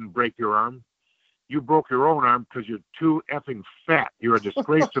Thez didn't break your arm. You broke your own arm because you're too effing fat. You're a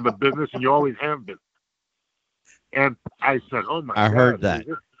disgrace to the business, and you always have been." And I said, "Oh my God. I heard that.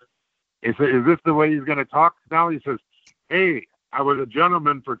 Is this the way he's going to talk now?" He says, "Hey, I was a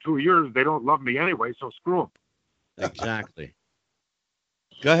gentleman for 2 years. They don't love me anyway, so screw them." Exactly.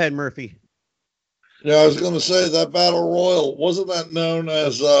 Go ahead, Murphy. Yeah, I was going to say that battle royal, wasn't that known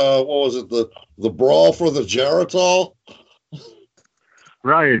as what was it, the brawl for the Geritol?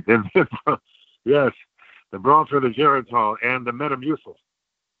 Right. Yes, the brawl for the Geritol and the Metamucil.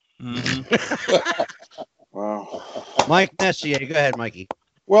 Mm-hmm. Wow. Mike Messier, go ahead, Mikey.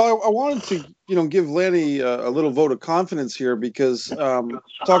 Well, I wanted to, give Lanny a little vote of confidence here because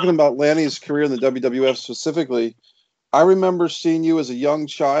talking about Lanny's career in the WWF specifically, I remember seeing you as a young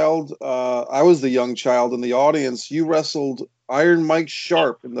child. I was the young child in the audience. You wrestled Iron Mike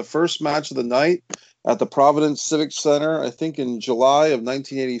Sharp in the first match of the night at the Providence Civic Center, I think in July of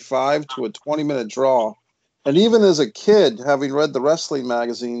 1985, to a 20-minute draw. And even as a kid, having read the wrestling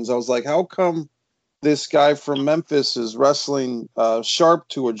magazines, I was like, how come this guy from Memphis is wrestling Sharp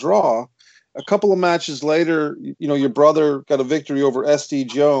to a draw? A couple of matches later, your brother got a victory over SD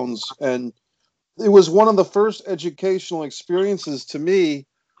Jones, and it was one of the first educational experiences to me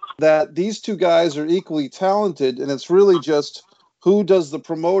that these two guys are equally talented, and it's really just who does the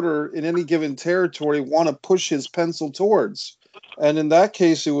promoter in any given territory want to push his pencil towards. And in that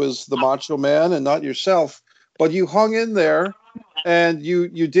case, it was the Macho Man and not yourself. But you hung in there, and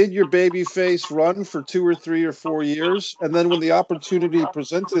you did your babyface run for 2 or 3 or 4 years, and then when the opportunity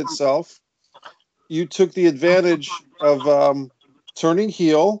presented itself, you took the advantage of turning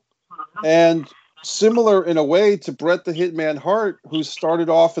heel. And similar in a way to Bret the Hitman Hart, who started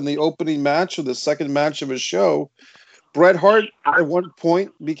off in the opening match or the second match of his show, Bret Hart at one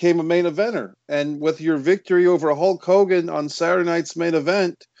point became a main eventer. And with your victory over Hulk Hogan on Saturday night's main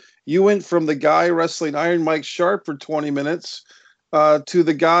event, you went from the guy wrestling Iron Mike Sharp for 20 minutes to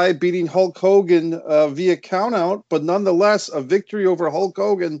the guy beating Hulk Hogan via countout, but nonetheless a victory over Hulk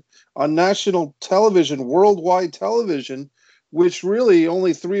Hogan on national television, worldwide television, which really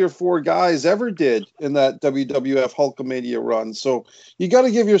only 3 or 4 guys ever did in that WWF Hulkamania run. So you got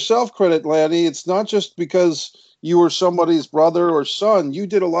to give yourself credit, Lanny. It's not just because you were somebody's brother or son. You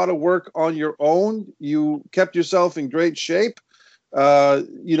did a lot of work on your own. You kept yourself in great shape.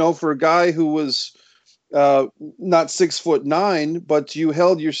 For a guy who was not 6'9", but you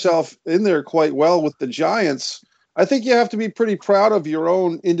held yourself in there quite well with the Giants. I think you have to be pretty proud of your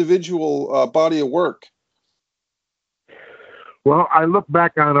own individual body of work. Well, I look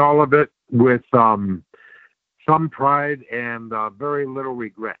back on all of it with some pride and very little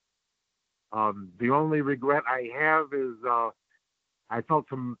regret. The only regret I have is I felt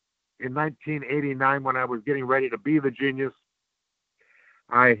in 1989 when I was getting ready to be the Genius,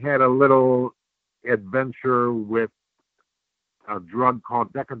 I had a little adventure with a drug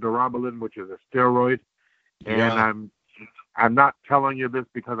called decadurabolin, which is a steroid. Yeah. And I'm not telling you this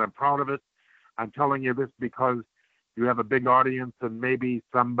because I'm proud of it. I'm telling you this because you have a big audience and maybe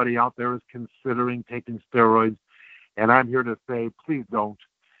somebody out there is considering taking steroids. And I'm here to say, please don't.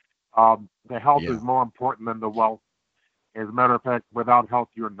 The health is more important than the wealth. As a matter of fact, without health,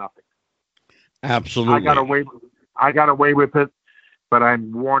 you're nothing. Absolutely. I got away with it, but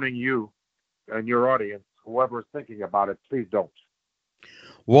I'm warning you and your audience, whoever's thinking about it, please don't.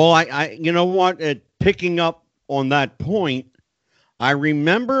 Well, I you know what? Picking up on that point, I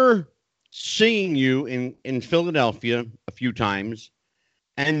remember seeing you in Philadelphia a few times,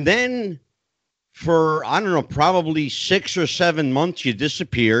 and then for, I don't know, probably 6 or 7 months, you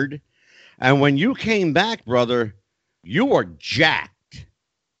disappeared. And when you came back, brother, you were jacked.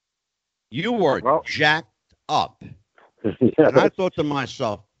 You were jacked up. Yes. And I thought to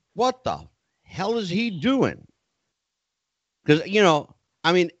myself, what the hell is he doing? Because,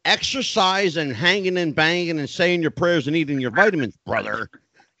 exercise and hanging and banging and saying your prayers and eating your vitamins, brother,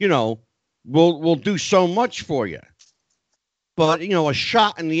 will do so much for you. But, a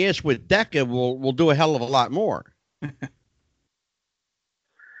shot in the ass with Deca will do a hell of a lot more.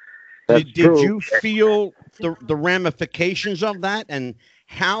 Did you feel the ramifications of that? And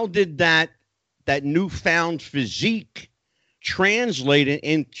how did that newfound physique translate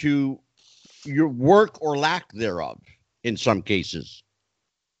into your work or lack thereof in some cases?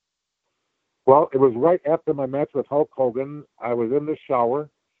 Well, it was right after my match with Hulk Hogan. I was in the shower,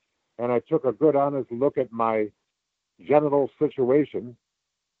 and I took a good, honest look at my genital situation,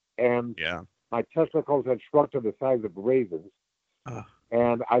 and Yeah. my testicles had shrunk to the size of raisins.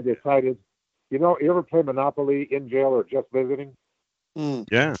 And I decided, you ever play Monopoly in jail or just visiting?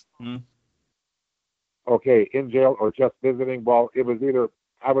 Yeah. Okay, in jail or just visiting. Well, it was either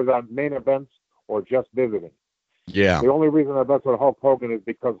I was on main events or just visiting. Yeah. The only reason I wrestled Hulk Hogan is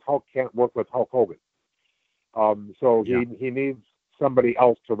because Hulk can't work with Hulk Hogan. So he needs somebody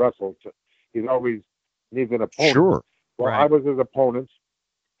else to wrestle. He always needs an opponent. Sure. Well, Right. I was his opponent,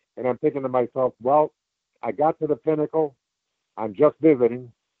 and I'm thinking to myself, well, I got to the pinnacle. I'm just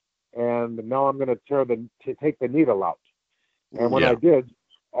visiting, and now I'm going to take the needle out. And when I did,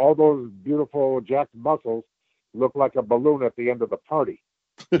 all those beautiful jacked muscles looked like a balloon at the end of the party.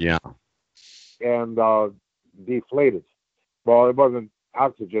 Yeah. And deflated. Well, it wasn't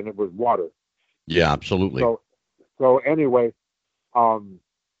oxygen; it was water. Yeah, absolutely. So anyway, so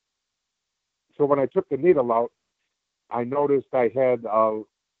when I took the needle out, I noticed I had a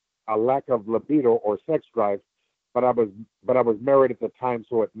lack of libido or sex drive, but I was married at the time,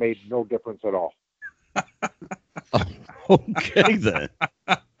 so it made no difference at all. Okay, then.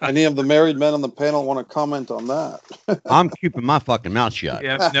 Any of the married men on the panel want to comment on that? I'm keeping my fucking mouth shut.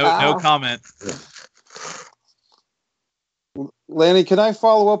 Yeah. No comment. Lanny, can I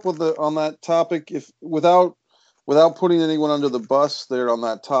follow up on that topic? If without putting anyone under the bus there on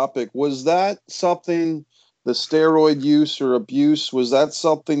that topic, was that something, the steroid use or abuse, was that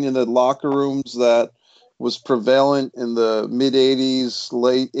something in the locker rooms that was prevalent in the mid 80s,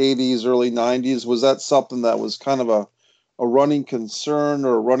 late 80s, early 90s? Was that something that was kind of a running concern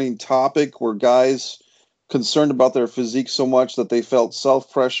or a running topic? Were guys concerned about their physique so much that they felt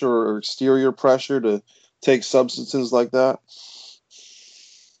self pressure or exterior pressure to take substances like that?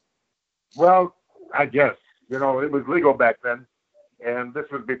 Well, I guess it was legal back then, and this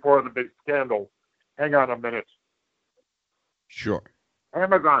was before the big scandal. Hang on a minute. Sure.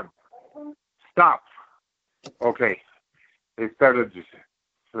 Amazon, stop. Okay, they started.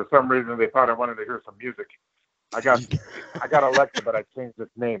 For some reason, they thought I wanted to hear some music. I got Alexa, but I changed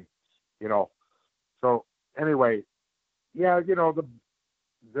its name. So anyway, yeah, there's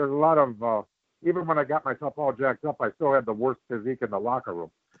a lot of even when I got myself all jacked up, I still had the worst physique in the locker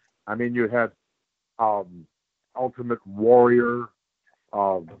room. I mean, you had Ultimate Warrior,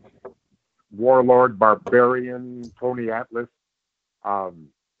 Warlord, Barbarian, Tony Atlas. How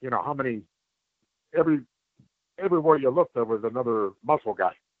many? Everywhere you looked, there was another muscle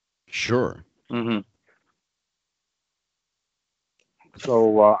guy. Sure. Mm-hmm.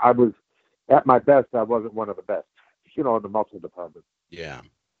 So I was at my best. I wasn't one of the best, in the muscle department. Yeah.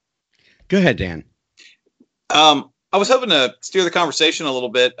 Go ahead, Dan. I was hoping to steer the conversation a little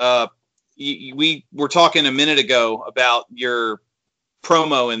bit. We were talking a minute ago about your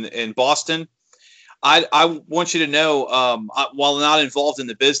promo in Boston. I want you to know, while not involved in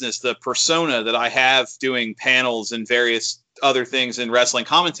the business, the persona that I have doing panels and various other things in wrestling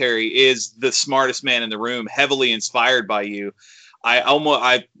commentary is the smartest man in the room, heavily inspired by you. I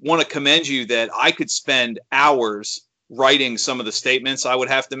want to commend you that I could spend hours writing some of the statements I would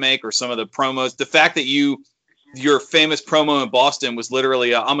have to make or some of the promos. The fact that your famous promo in Boston was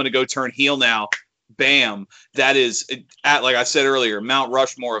literally, I'm going to go turn heel now. Bam. That is, like I said earlier, Mount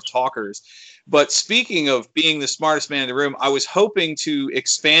Rushmore of talkers. But speaking of being the smartest man in the room, I was hoping to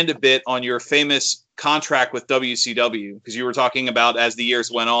expand a bit on your famous contract with WCW, because you were talking about as the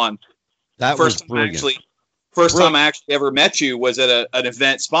years went on. That was brilliant. First time I actually ever met you was at an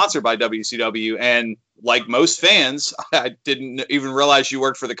event sponsored by WCW, and like most fans, I didn't even realize you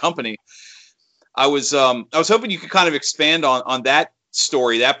worked for the company. I was hoping you could kind of expand on that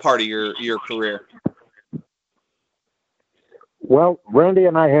story, that part of your career. Well, Randy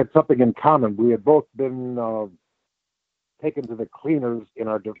and I had something in common. We had both been taken to the cleaners in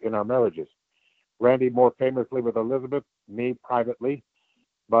our marriages. Randy more famously with Elizabeth, me privately,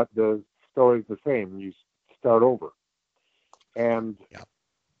 but the story's the same. You start over. And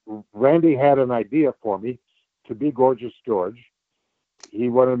Randy had an idea for me to be Gorgeous George. He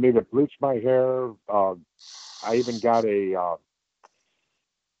wanted me to bleach my hair. I even got a,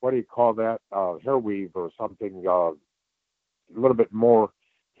 what do you call that, hair weave or something, a little bit more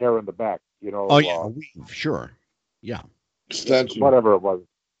hair in the back, Oh, yeah, weave, sure. Yeah. Extension. Whatever it was.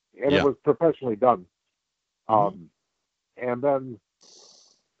 And it was professionally done. And then,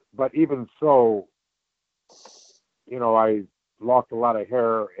 but even so, I lost a lot of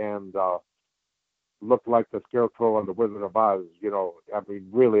hair and looked like the Scarecrow on the Wizard of Oz. I mean,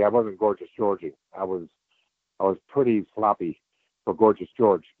 really, I wasn't Gorgeous Georgie. I was pretty sloppy for Gorgeous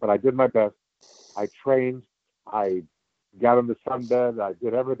George, but I did my best. I trained. I got in the sunbed. I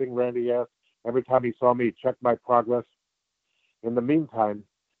did everything Randy asked. Every time he saw me, he checked my progress. In the meantime,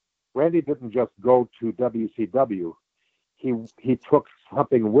 Randy didn't just go to WCW. He took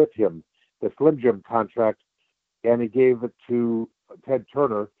something with him, the Slim Jim contract, and he gave it to Ted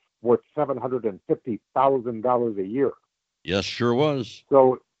Turner worth $750,000 a year. Yes, sure was.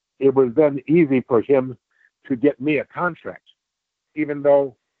 So it was then easy for him to get me a contract, even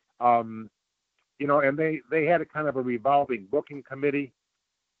though, and they had a kind of a revolving booking committee.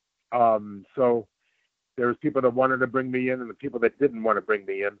 So there's people that wanted to bring me in and the people that didn't want to bring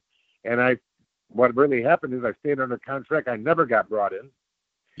me in. And what really happened is I stayed under contract. I never got brought in.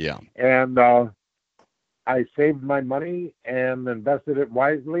 Yeah. And I saved my money and invested it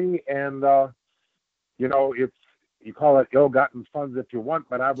wisely. And, you call it ill-gotten funds if you want,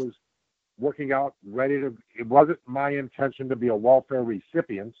 but I was working out it wasn't my intention to be a welfare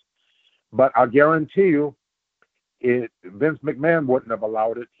recipient, but I'll guarantee you, Vince McMahon wouldn't have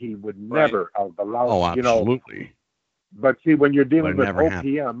allowed it. He would never have allowed it. Oh, absolutely. But see, when you're dealing with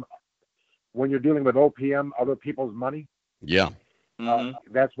OPM, other people's money, yeah,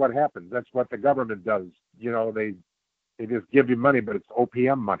 that's what happens. That's what the government does. They just give you money, but it's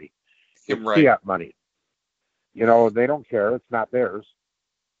OPM money. It's fiat money. They don't care. It's not theirs.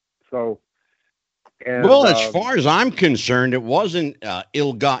 So, as far as I'm concerned, it wasn't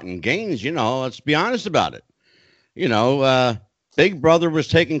ill-gotten gains. Let's be honest about it. Big brother was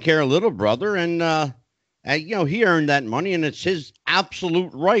taking care of little brother, and he earned that money, and it's his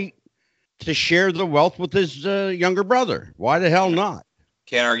absolute right to share the wealth with his younger brother. Why the hell not?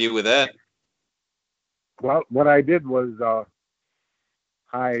 Can't argue with that. Well, what I did was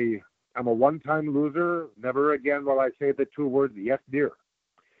I'm a one-time loser. Never again will I say the two words, yes, dear.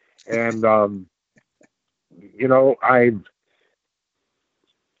 And,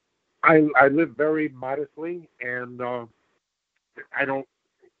 I live very modestly, and I don't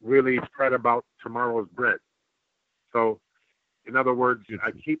really fret about tomorrow's bread. So, in other words, there's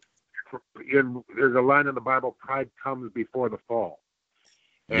a line in the Bible, pride comes before the fall.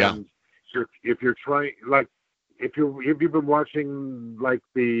 And if you're trying, like, if you've been watching, like,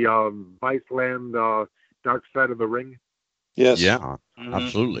 the Viceland Dark Side of the Ring. Yes. Yeah,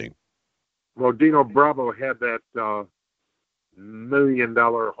 absolutely. Well, Dino Bravo had that $1 million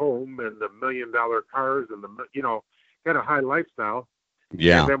home and the $1 million cars and had a high lifestyle.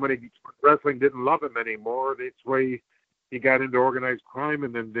 Yeah. And then when wrestling didn't love him anymore, that's where he got into organized crime,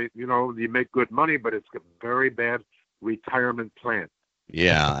 and then you make good money, but it's a very bad retirement plan.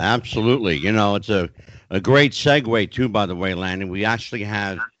 Yeah, absolutely. It's a great segue too, by the way, Lanny. We actually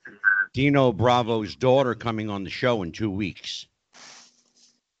have Dino Bravo's daughter coming on the show in 2 weeks.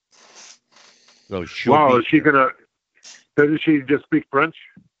 So is she doesn't she just speak French?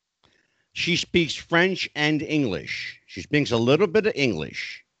 She speaks French and English. She speaks a little bit of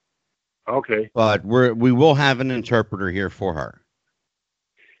English. Okay. But we will have an interpreter here for her.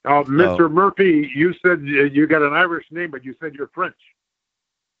 Mr. Murphy, you said you got an Irish name, but you said you're French.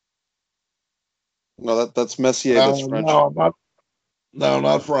 No, that's Messier. That's French. No,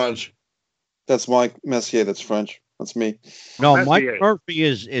 not French. That's Mike Messier. That's French. That's me. No, Mike Murphy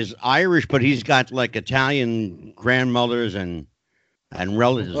is Irish, but he's got like Italian grandmothers and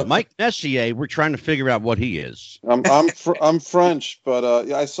relatives. Mike Messier, we're trying to figure out what he is. I'm French, but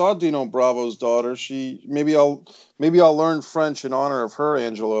I saw Dino Bravo's daughter. Maybe I'll learn French in honor of her,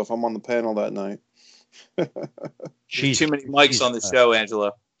 Angelo, if I'm on the panel that night. She's too many mics on the show,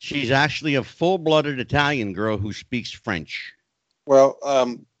 Angelo. She's actually a full-blooded Italian girl who speaks French. Well,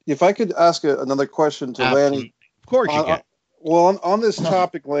 if I could ask another question to Lanny. Of course you can. Well, on this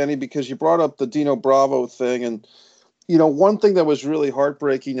topic, Lanny, because you brought up the Dino Bravo thing, and one thing that was really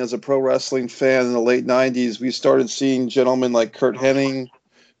heartbreaking as a pro wrestling fan in the late 90s, we started seeing gentlemen like Kurt Hennig,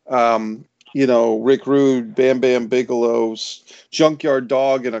 Rick Rude, Bam Bam Bigelow's Junkyard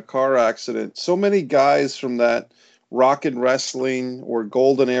Dog in a car accident. So many guys from that Rockin' Wrestling or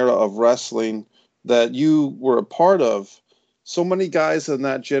golden era of wrestling that you were a part of. So many guys in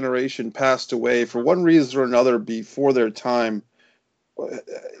that generation passed away for one reason or another before their time.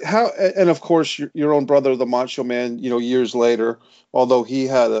 And of course, your own brother, the Macho Man, years later, although he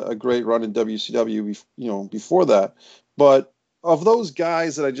had a great run in WCW, before that. But of those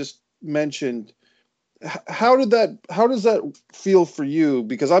guys that I just mentioned, how does that feel for you?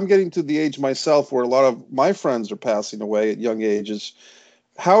 Because I'm getting to the age myself where a lot of my friends are passing away at young ages.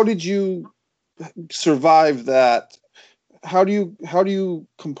 How did you survive that? How do you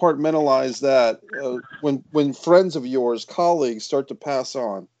compartmentalize that when friends of yours, colleagues, start to pass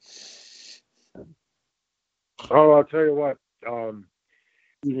on? Oh, I'll tell you what.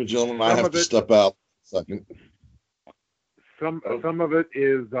 Excuse me, gentlemen, I have to step out a second. Some of it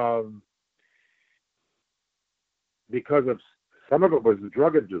is because of some of it was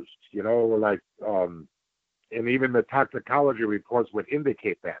drug induced, like and even the toxicology reports would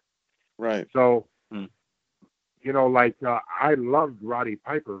indicate that. Right. So, like I loved Roddy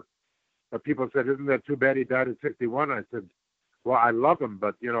Piper, but people said, "Isn't that too bad he died at 61?" I said, "Well, I love him,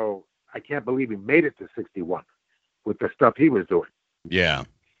 but I can't believe he made it to 61 with the stuff he was doing." Yeah.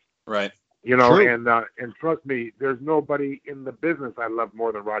 Right. And trust me, there's nobody in the business I love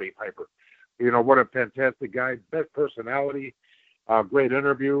more than Roddy Piper. What a fantastic guy, best personality, great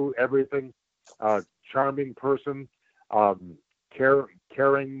interview, everything, charming person,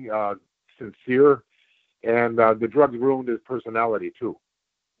 caring, sincere, and the drugs ruined his personality too.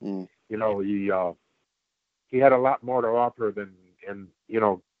 Mm. He had a lot more to offer and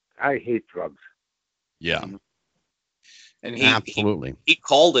I hate drugs. Yeah. And absolutely. He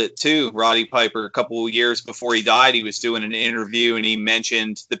called it too, Roddy Piper. A couple of years before he died, he was doing an interview and he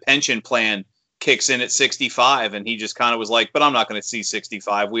mentioned the pension plan kicks in at 65, and he just kind of was like, "But I'm not going to see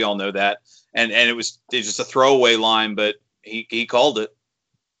 65. We all know that." And it's just a throwaway line, but he called it.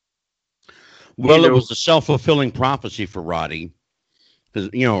 Well, it was a self-fulfilling prophecy for Roddy, because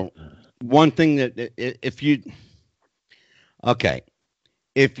one thing that if you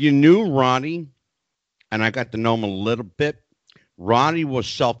knew Roddy, and I got to know him a little bit, Roddy was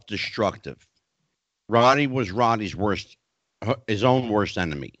self-destructive. Roddy was his own worst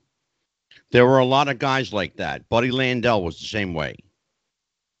enemy. There were a lot of guys like that. Buddy Landell was the same way.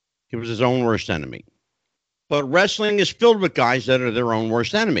 He was his own worst enemy. But wrestling is filled with guys that are their own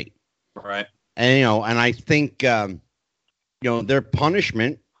worst enemy. Right. And, and I think, their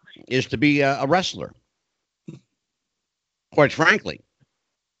punishment is to be a wrestler. Quite frankly.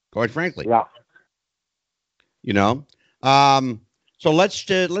 Yeah. So let's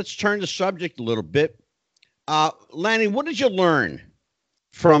turn the subject a little bit. Lanny, what did you learn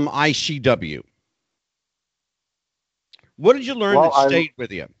from ICW? What did you learn that stayed with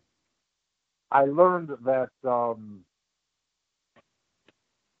you? I learned that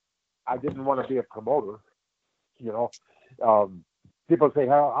I didn't want to be a promoter. People say,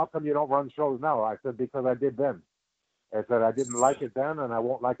 how come you don't run shows now? I said, because I did then. I said, I didn't like it then, and I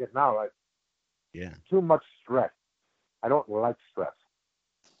won't like it now. Too much stress. I don't like stress.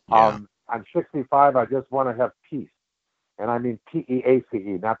 Yeah. I'm 65. I just want to have peace. And I mean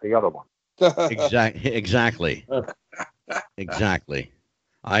P-E-A-C-E, not the other one. Exactly. Exactly.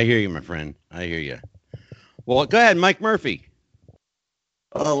 I hear you, my friend. I hear you. Well, go ahead, Mike Murphy.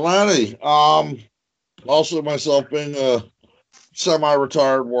 Lanny, also myself being a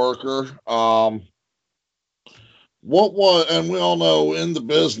semi-retired worker, what was, and we all know in the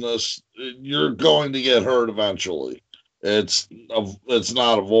business, you're going to get hurt eventually. It's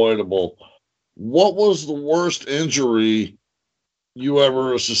not avoidable. What was the worst injury you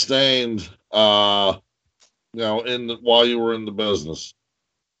ever sustained, while you were in the business?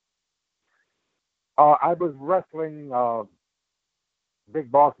 I was wrestling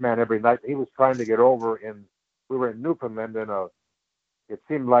Big Boss Man every night. He was trying to get over we were in Newfoundland it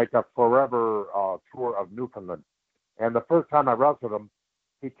seemed like a forever tour of Newfoundland. And the first time I wrestled him,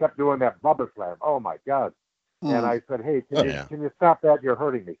 he kept doing that Bubba Slam. Oh my God. And I said, "Hey, can you stop that? You're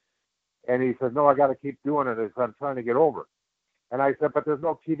hurting me." And he said, "No, I got to keep doing it as I'm trying to get over." And I said, "But there's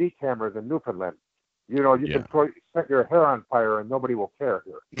no TV cameras in Newfoundland. You can set your hair on fire and nobody will care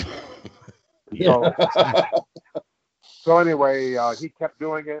here." So anyway, he kept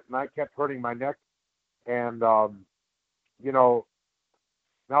doing it, and I kept hurting my neck. And,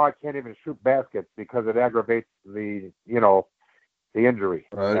 now I can't even shoot baskets because it aggravates the injury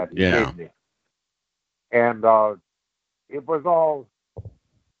that he gave me. And it was all,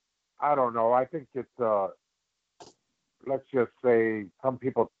 I don't know, I think it's, let's just say some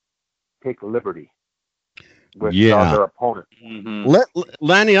people take liberty with their opponent. Mm-hmm.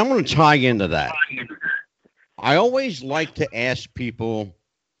 Lanny, I'm going to tie into that. I always like to ask people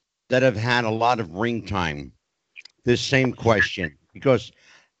that have had a lot of ring time this same question, because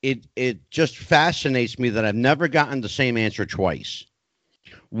it just fascinates me that I've never gotten the same answer twice.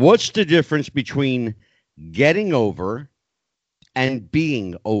 What's the difference between getting over and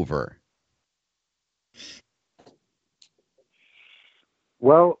being over?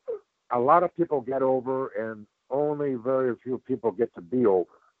 Well, a lot of people get over, and only very few people get to be over.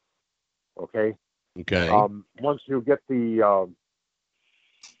 Okay. Okay. Once you get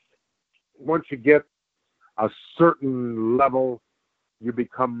a certain level, you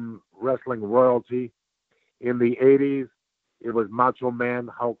become wrestling royalty. In the 80s, it was Macho Man,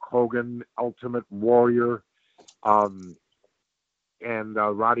 Hulk Hogan, Ultimate Warrior. and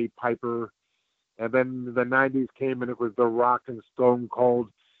Roddy Piper. And then the 90s came, and it was The Rock and Stone Cold.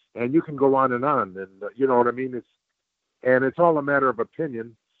 And you can go on. And you know what I mean? It's all a matter of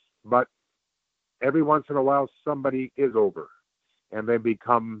opinion. But every once in a while, somebody is over. And they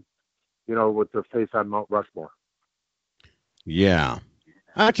become, with their face on Mount Rushmore. Yeah.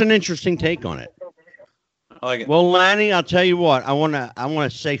 That's an interesting take on it. I like it. Well, Lanny, I'll tell you what. I want to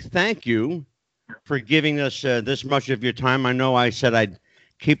say thank you for giving us this much of your time. I know I said I'd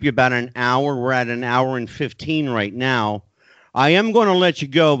keep you about an hour. We're at an hour and 15 right now. I am going to let you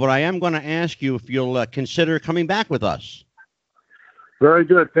go, but I am going to ask you if you'll consider coming back with us. Very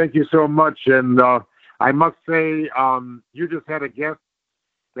good. Thank you so much. And I must say, you just had a guest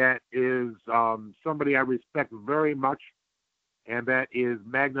that is somebody I respect very much, and that is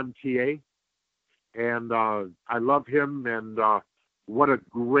Magnum TA. And I love him, and what a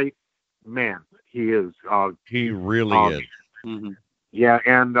great man he is. He really is. Mm-hmm. Yeah,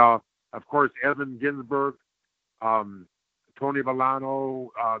 and of course, Evan Ginsberg, Tony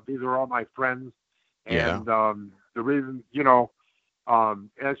Villano, these are all my friends. And the reason,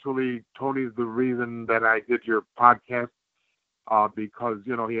 actually, Tony's the reason that I did your podcast, because,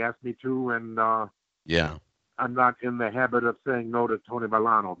 he asked me to, and I'm not in the habit of saying no to Tony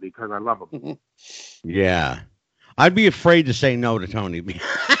Villano because I love him. Yeah. I'd be afraid to say no to Tony.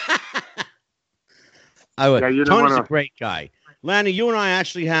 I would. Yeah, Tony's a great guy. Lanny, you and I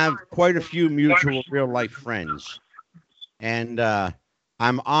actually have quite a few mutual real-life friends. And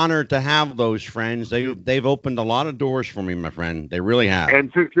I'm honored to have those friends. They've opened a lot of doors for me, my friend. They really have.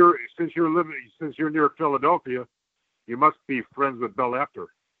 And since you're near Philadelphia, you must be friends with Bill Apter.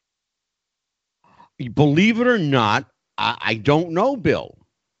 Believe it or not, I don't know Bill.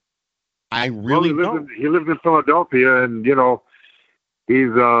 I really don't. He lives in Philadelphia, and he's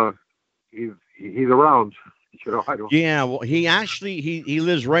around. I don't. Yeah, well, he actually he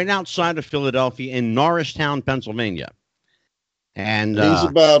lives right outside of Philadelphia in Norristown, Pennsylvania. And he's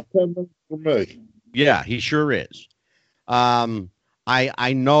about 10 minutes from me. Yeah, he sure is.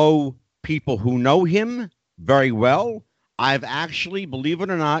 I know people who know him very well. I've actually, believe it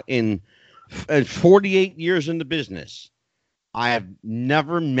or not, in 48 years in the business, I have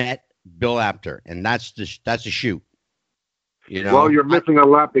never met Bill Apter, and that's a shoot. Well, you're missing a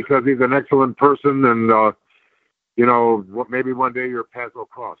lot because he's an excellent person, and maybe one day your paths will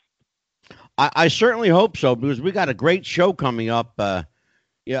cross. I certainly hope so, because we got a great show coming up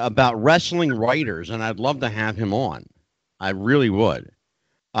about wrestling writers, and I'd love to have him on. I really would.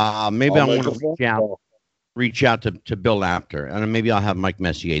 Maybe I want to reach out to Bill Apter, and maybe I'll have Mike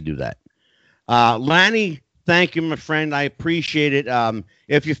Messier do that. Lanny, thank you, my friend. I appreciate it.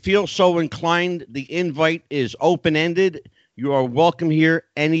 If you feel so inclined, the invite is open-ended. You are welcome here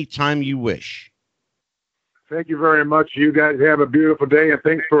anytime you wish. Thank you very much. You guys have a beautiful day, and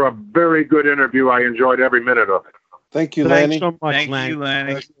thanks for a very good interview. I enjoyed every minute of it. Thank you, Lanny. Thanks so much, Thank Lanny. you,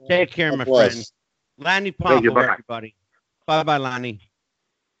 Lanny. Take care, my friend. Lanny Poffo, everybody. Bye-bye, Lanny.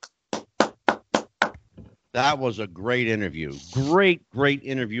 That was a great interview. Great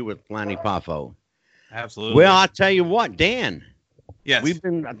interview with Lanny Poffo. Absolutely. Well, I'll tell you what, Dan. Yes. We've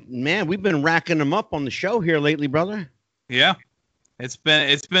been racking them up on the show here lately, brother. Yeah. It's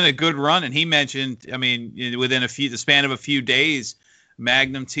been a good run, and he mentioned, within the span of a few days,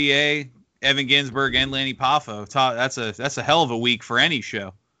 Magnum TA, Evan Ginsberg, and Lanny Poffo. That's a hell of a week for any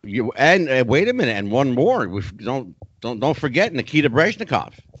show. And wait a minute, and one more. Don't forget Nikita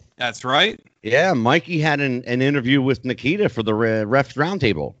Brezhnikov. That's right. Yeah, Mikey had an interview with Nikita for the Refs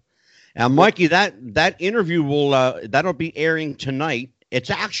Roundtable. And Mikey, that interview that'll be airing tonight.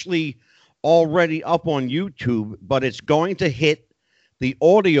 It's actually already up on YouTube, but it's going to hit the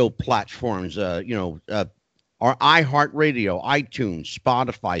audio platforms, our iHeartRadio, iTunes,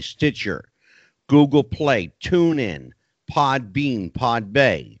 Spotify, Stitcher, Google Play, TuneIn, Podbean,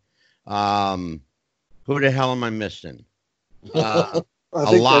 Podbay. Who the hell am I missing? I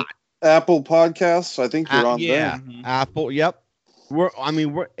think lot. Apple Podcasts. I think you're on there. Yeah, Apple. Yep.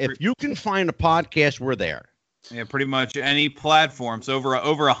 If you can find a podcast, we're there. Yeah, pretty much any platforms. Over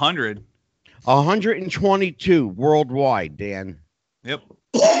 100. 122 worldwide, Dan. Yep.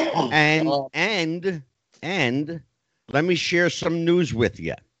 And let me share some news with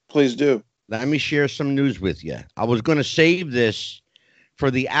you. Please do. Let me share some news with you. I was going to save this for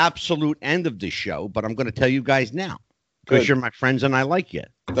the absolute end of the show, but I'm going to tell you guys now because you're my friends and I like you.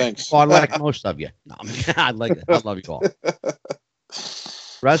 Thanks. Well, I like most of you. No, I like it. I love you all.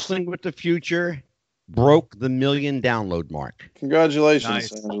 Wrestling with the Future broke the 1 million download mark.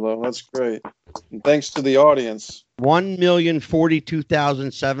 Congratulations, Angelo. That's great. And thanks to the audience.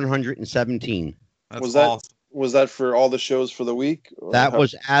 1,042,717. Was that awesome. Was that for all the shows for the week? That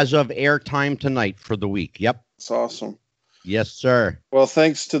was as of airtime tonight for the week. Yep. That's awesome. Yes, sir. Well,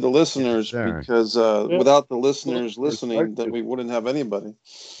 thanks to the listeners, Yes, because without the listeners listening, then we wouldn't have anybody.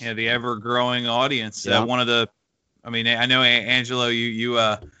 Yeah, the ever-growing audience. Yeah. I know, Angelo, you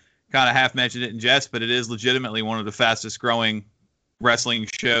kind of half mentioned it in jest, but it is legitimately one of the fastest-growing wrestling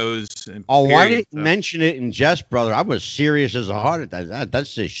shows. I didn't mention it in jest, brother. I was serious as a heart attack.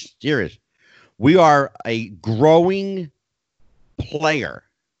 That's just serious. We are a growing player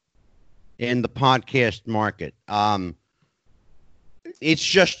in the podcast market.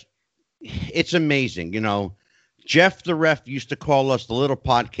 It's amazing. Jeff the Ref used to call us the little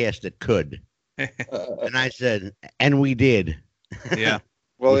podcast that could. And I said, and we did. Yeah.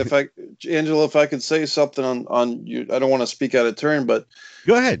 Well, Angelo, if I could say something on you, I don't want to speak out of turn, but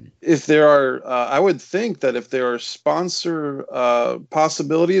go ahead. If there are, I would think that if there are sponsor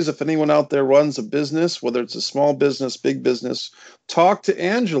possibilities, if anyone out there runs a business, whether it's a small business, big business, talk to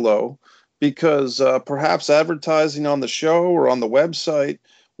Angelo, because perhaps advertising on the show or on the website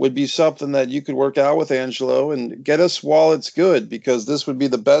would be something that you could work out with Angelo and get us while it's good, because this would be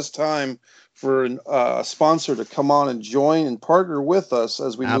the best time for a sponsor to come on and join and partner with us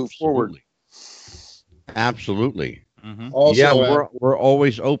as we move forward. Absolutely. Mm-hmm. Also, yeah, we're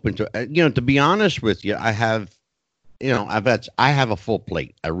always open to. To be honest with you, I have a full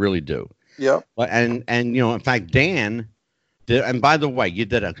plate. I really do. Yeah. And in fact, Dan did. And by the way, you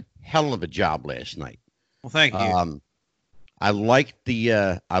did a hell of a job last night. Well, thank you. I liked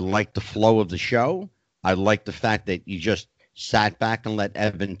the flow of the show. I like the fact that you just sat back and let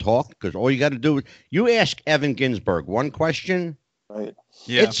Evan talk, because all you got to do is you ask Evan Ginsberg one question. Right.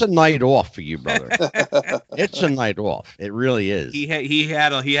 Yeah. It's a night off for you, brother. It's a night off. It really is. He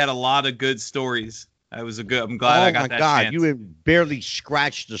had a lot of good stories. I'm glad I got that chance. Oh my God, you have barely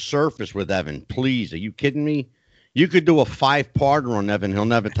scratched the surface with Evan. Please, are you kidding me? You could do a 5-parter on Evan. He'll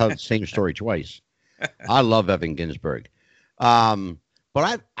never tell the same story twice. I love Evan Ginsberg. But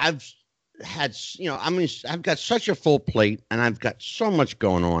I've had, I've got such a full plate and I've got so much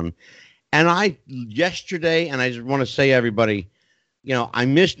going on. And yesterday, and I just want to say, everybody, I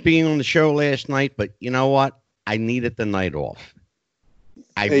missed being on the show last night, but you know what? I needed the night off.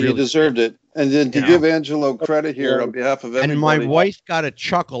 You deserved it. And then to give Angelo credit here on behalf of everybody. And my wife got a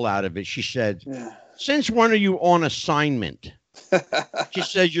chuckle out of it. She said, since when are you on assignment? She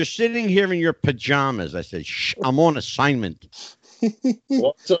says, you're sitting here in your pajamas. I said, shh, I'm on assignment. Well,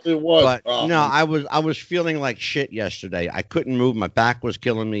 I'll tell you what. But no, I was feeling like shit yesterday. I couldn't move. My back was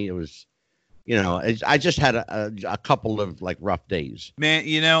killing me. It was, I just had a couple of rough days. Man,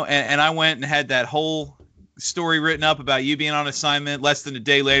 and I went and had that whole story written up about you being on assignment. Less than a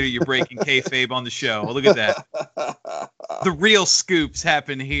day later, you're breaking kayfabe on the show. Well, look at that. The real scoops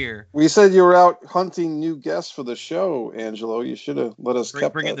happen here. We said you were out hunting new guests for the show, Angelo. You should have let us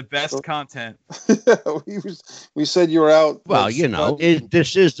bring in the best content. We said you were out. Well, it's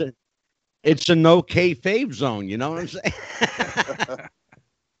a no kayfabe zone. You know what I'm saying?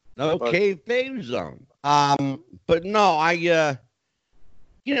 No kayfabe zone. But no,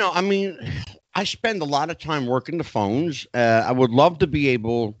 I spend a lot of time working the phones. I would love to be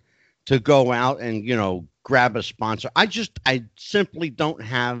able to go out and, grab a sponsor. I simply don't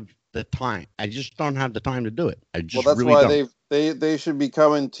have the time. I just don't have the time to do it. That's why they should be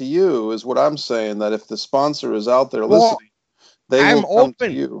coming to you, is what I'm saying, that if the sponsor is out there listening, they will come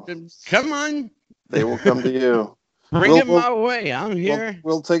to you. Come on. They will come to you. Bring it my way. I'm here.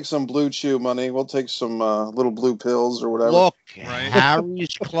 We'll take some Blue Chew money. We'll take some little blue pills or whatever. Look, right.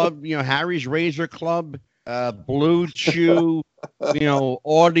 Harry's Club, Harry's Razor Club, Blue Chew,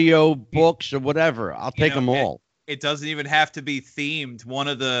 audio books or whatever. I'll take them all. It doesn't even have to be themed. One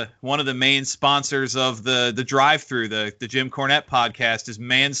of the main sponsors of the drive-through, the Jim Cornette podcast, is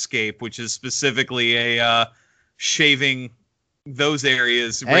Manscaped, which is specifically a shaving those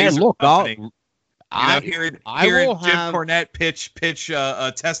areas. Hey, look, hearing Jim Cornette pitch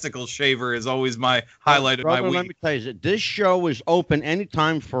a testicle shaver is always my highlight of my week. Let me tell you, this show is open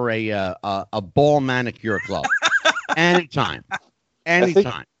anytime for a ball manicure club. Anytime.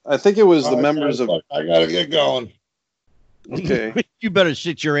 I think it was the members of. I gotta get going. Okay. You better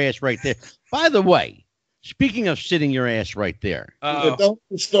sit your ass right there. By the way, speaking of sitting your ass right there, don't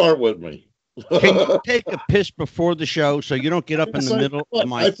start with me. Can you take a piss before the show so you don't get up in the middle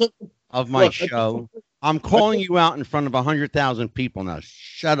of my show? I'm calling you out in front of 100,000 people now.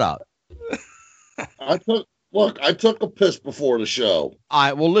 Shut up. I took a piss before the show. All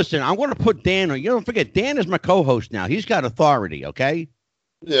right. Well, listen, I'm going to put Dan on. You don't forget, Dan is my co-host now. He's got authority. Okay.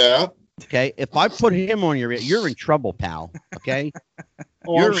 Yeah. Okay. If I put him on you're in trouble, pal. Okay.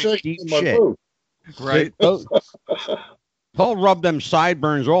 You're in deep shit. Right. He'll rub them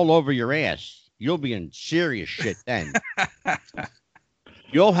sideburns all over your ass. You'll be in serious shit then.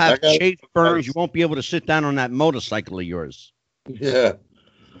 You'll have chafe burns. You won't be able to sit down on that motorcycle of yours. Yeah.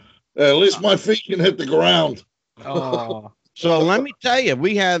 At least my feet can hit the ground. Oh. So let me tell you,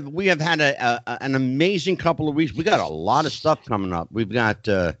 we have had an amazing couple of weeks. We got a lot of stuff coming up. We've got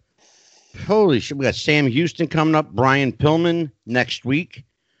holy shit, we got Sam Houston coming up, Brian Pillman next week.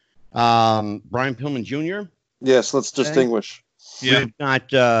 Brian Pillman Jr. Yes, let's distinguish. Yeah. We've got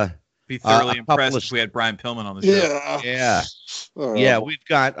be thoroughly impressed if we had Brian Pillman on the show. Yeah. We've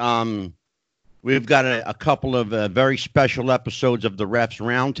got a couple of very special episodes of the Refs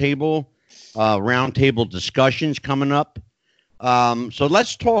Roundtable discussions coming up. So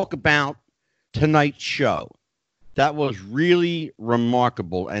let's talk about tonight's show. That was really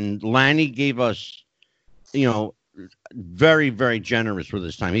remarkable, and Lanny gave us, very, very generous with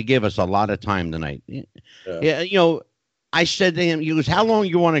his time. He gave us a lot of time tonight. Yeah, I said to him, he goes, "How long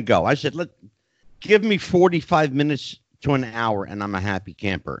you want to go?" I said, give me 45 minutes to an hour, and I'm a happy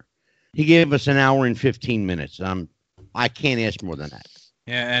camper. He gave us an hour and 15 minutes. I can't ask more than that.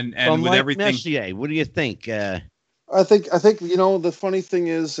 Yeah, and so with Mike everything, Messier, what do you think? I think the funny thing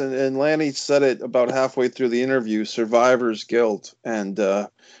is, and Lanny said it about halfway through the interview, survivor's guilt. And,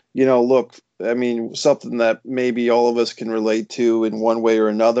 look, I mean, something that maybe all of us can relate to in one way or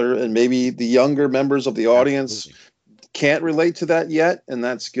another. And maybe the younger members of the audience can't relate to that yet, and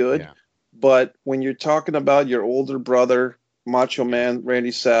that's good. Yeah. But when you're talking about your older brother, Macho Man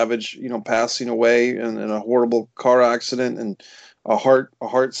Randy Savage, passing away in a horrible car accident and a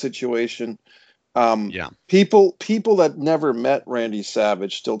heart situation. People that never met Randy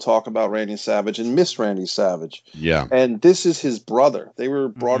Savage still talk about Randy Savage and miss Randy Savage. Yeah. And this is his brother. They were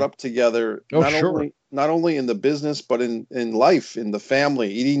brought up together, not only in the business, but in life, in the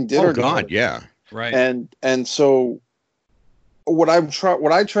family, eating dinner. Oh God, yeah. Right. And so what I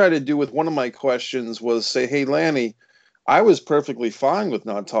try to do with one of my questions was say, hey, Lanny, I was perfectly fine with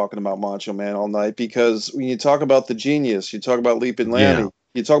not talking about Macho Man all night, because when you talk about the genius, you talk about Leapin Lanny,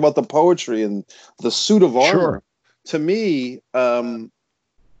 you talk about the poetry and the suit of armor. To me,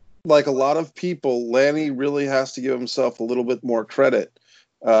 like a lot of people, Lanny really has to give himself a little bit more credit.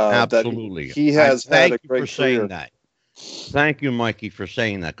 Absolutely. That he has had a great career. That. Thank you, Mikey, for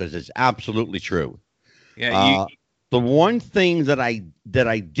saying that, because it's absolutely true. Yeah. The one thing that I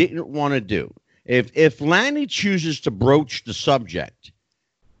didn't want to do, if Lanny chooses to broach the subject,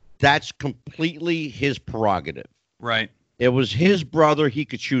 that's completely his prerogative. Right. It was his brother. He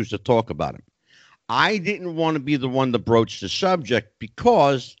could choose to talk about him. I didn't want to be the one to broach the subject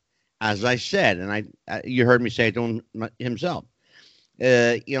because, as I said, and you heard me say it to him himself,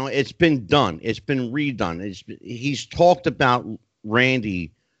 it's been done. It's been redone. He's talked about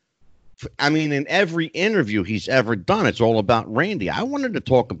Randy. I mean, in every interview he's ever done, it's all about Randy. I wanted to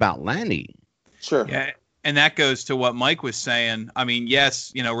talk about Lanny. Sure. Yeah, and that goes to what Mike was saying. I mean,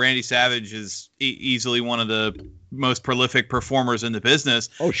 yes, Randy Savage is easily one of the most prolific performers in the business.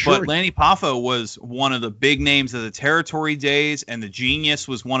 Oh, sure. But Lanny Poffo was one of the big names of the territory days, and the Genius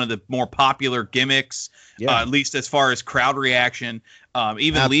was one of the more popular gimmicks, at least as far as crowd reaction.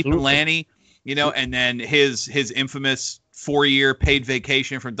 Even Leapin Lanny, and then his infamous 4-year paid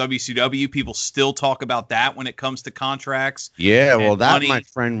vacation from WCW. People still talk about that when it comes to contracts. Yeah, well, that, money. My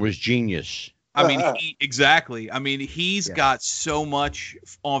friend, was genius. I mean, exactly. I mean, he's got so much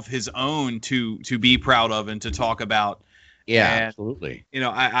of his own to be proud of and to talk about. Yeah, and, absolutely.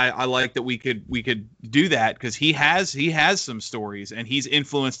 I like that we could do that, because he has some stories, and he's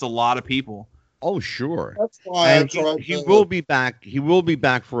influenced a lot of people. Oh, sure. That's why he will be back. He will be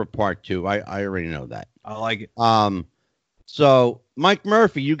back for a part 2. I already know that. I like it. So Mike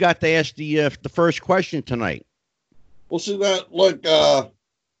Murphy, you got to ask the first question tonight. Well, see that, like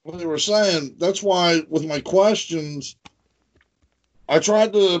what they were saying, that's why with my questions, I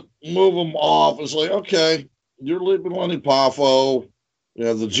tried to move them off. It's like, okay, you're Leapin Lanny Poffo,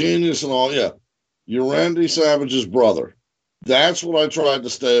 the genius and all, you're Randy Savage's brother. That's what I tried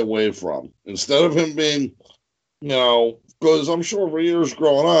to stay away from. Instead of him being, because I'm sure for years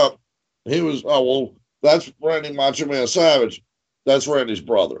growing up, he was, that's Randy Macho Man Savage. That's Randy's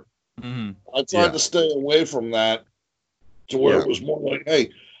brother. Mm-hmm. I tried to stay away from that to where it was more like, hey,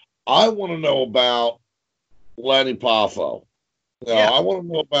 I want to know about Lanny Poffo. I want to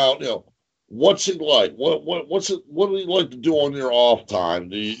know about, what's he like? What do you like to do on your off time?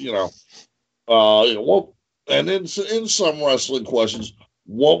 Do you, what? And in some wrestling questions,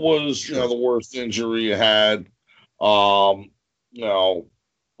 what was the worst injury you had? Who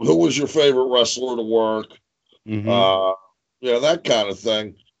was your favorite wrestler to work? Mm-hmm. That kind of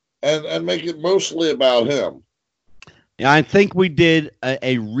thing. and make it mostly about him. Yeah, I think we did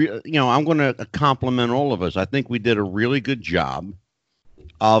a real. I'm going to compliment all of us. I think we did a really good job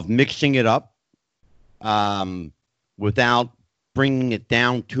of mixing it up, without bringing it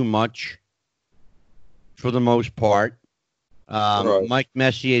down too much. For the most part, Right. Mike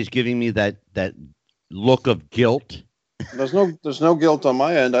Messier is giving me that look of guilt. There's no guilt on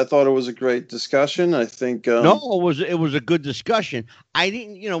my end. I thought it was a great discussion. I think No, it was a good discussion. I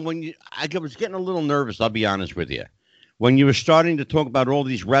didn't, I was getting a little nervous. I'll be honest with you. When you were starting to talk about all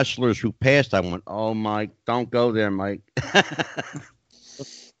these wrestlers who passed, I went, "Oh, Mike, don't go there, Mike,"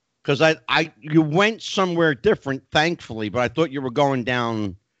 because you went somewhere different, thankfully. But I thought you were going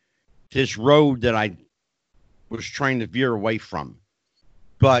down this road that I was trying to veer away from.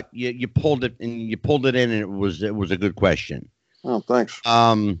 But you pulled it in, and it was a good question. Oh, thanks.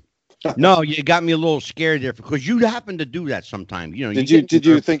 No, you got me a little scared there because you happen to do that sometimes. Did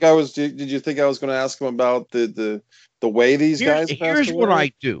you think I was going to ask him about the way these guys passed here's away? what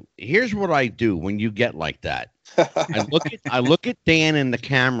I do. Here's what I do when you get like that. I look at Dan in the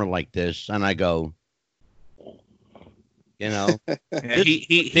camera like this, and I go, Yeah,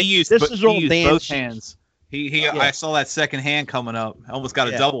 he used both hands. I saw that second hand coming up. I almost got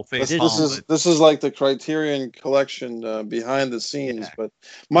a double face. This is like the Criterion Collection behind the scenes. Yeah. But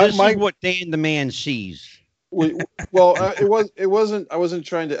this is what Dan the Man sees. It wasn't. I wasn't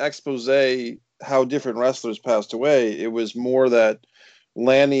trying to expose how different wrestlers passed away. It was more that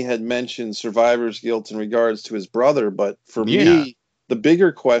Lanny had mentioned survivor's guilt in regards to his brother. But for me, the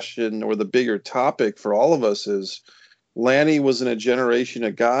bigger question or the bigger topic for all of us is, Lanny was in a generation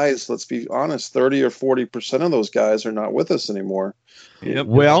of guys, let's be honest, 30 or 40% of those guys are not with us anymore. Yep.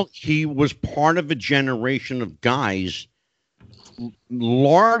 Well, he was part of a generation of guys,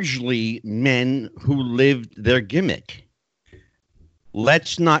 largely men who lived their gimmick.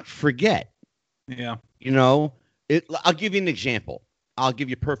 Let's not forget. Yeah. I'll give you an example. I'll give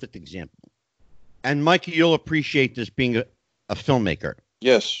you a perfect example. And Mikey, you'll appreciate this being a filmmaker.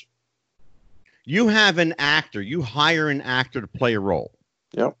 Yes. You have an actor. You hire an actor to play a role.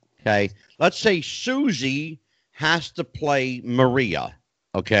 Yep. Okay. Let's say Susie has to play Maria.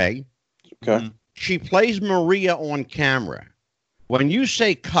 Okay. Okay. She plays Maria on camera. When you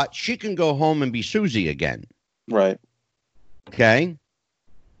say cut, she can go home and be Susie again. Right. Okay.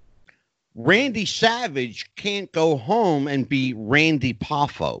 Randy Savage can't go home and be Randy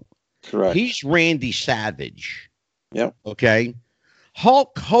Poffo. Correct. He's Randy Savage. Yep. Okay.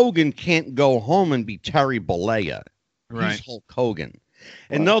 Hulk Hogan can't go home and be Terry Bollea. Right. He's Hulk Hogan.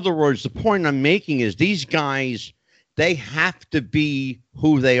 In other words, the point I'm making is these guys, they have to be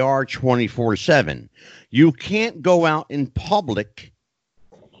who they are 24/7. You can't go out in public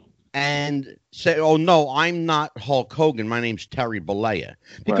and say, "Oh, no, I'm not Hulk Hogan. My name's Terry Bollea."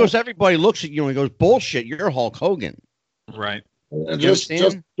 Because everybody looks at you and goes, "Bullshit, you're Hulk Hogan." Right. And just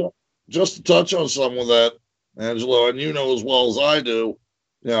to touch on some of that, Angelo, and you know as well as I do,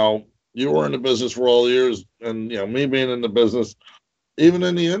 you were in the business for all the years, and me being in the business, even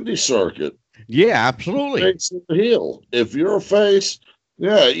in the indie circuit. Yeah, absolutely. Face and heel. If you're a face,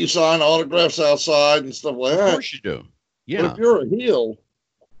 you sign autographs outside and stuff like that. Of course you do. Yeah. But if you're a heel,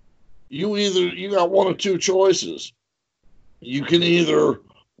 you got one of two choices. You can either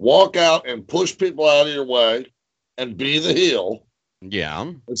walk out and push people out of your way and be the heel. Yeah.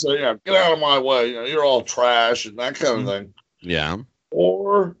 And say, get out of my way. You're all trash and that kind of thing. Yeah.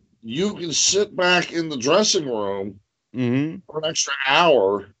 Or you can sit back in the dressing room for an extra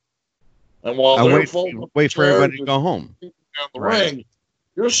hour, and while they're wait for everybody to go home down the ring,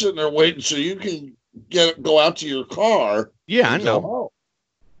 you're sitting there waiting so you can go out to your car. Yeah, I know.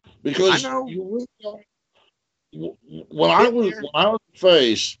 Because you really when I was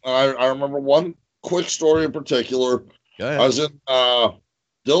face, I remember one quick story in particular. I was in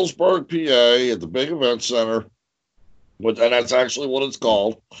Dillsburg, PA, at the big event center, and that's actually what it's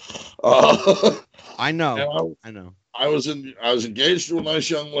called. I know. I was engaged to a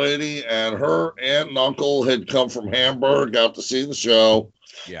nice young lady, and her aunt and uncle had come from Hamburg out to see the show.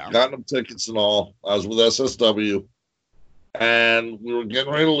 Yeah, got them tickets and all. I was with SSW, and we were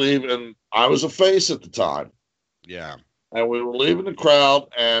getting ready to leave, and I was a face at the time. Yeah, and we were leaving the crowd,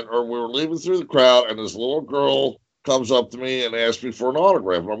 we were leaving through the crowd, and this little girl comes up to me and asks me for an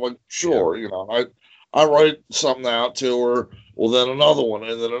autograph. And I'm like, sure. I write something out to her. Well, then another one,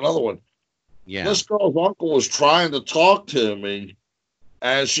 and then another one. Yeah. This girl's uncle was trying to talk to me,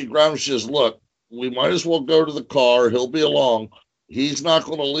 and she grabbed me. She says, "Look, we might as well go to the car. He'll be along. He's not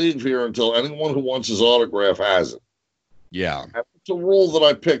going to leave here until anyone who wants his autograph has it." Yeah. It's a rule that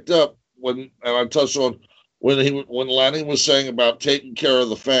I picked up and I touched on. when Lanny was saying about taking care of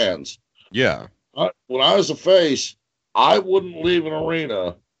the fans. Yeah. When I was a face, I wouldn't leave an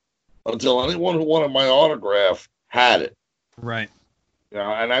arena until anyone who wanted my autograph had it. Right.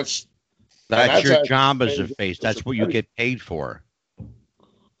 Yeah, and that's your job as a face. That's what you get paid for.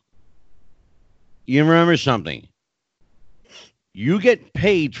 You remember something? You get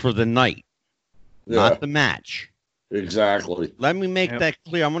paid for the night, not the match. Exactly. Let me make that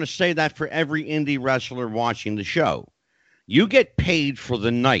clear. I'm going to say that for every indie wrestler watching the show. You get paid for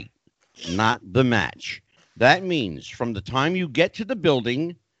the night, not the match. That means from the time you get to the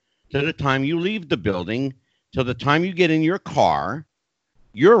building to the time you leave the building to the time you get in your car,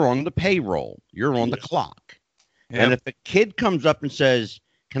 you're on the payroll. You're on the clock. Yep. And if a kid comes up and says,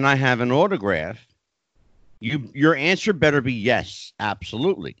 "Can I have an autograph?" Your answer better be yes,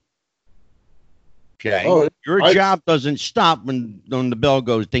 absolutely. Okay. Oh, your job doesn't stop when the bell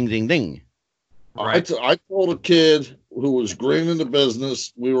goes ding, ding, ding. Right. I told a kid who was green in the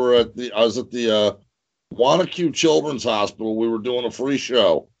business. I was at the Wanacue Children's Hospital. We were doing a free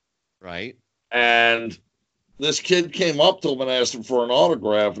show. Right. And this kid came up to him and asked him for an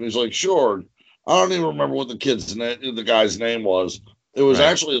autograph, and he's like, "Sure." I don't even remember what the guy's name was. It was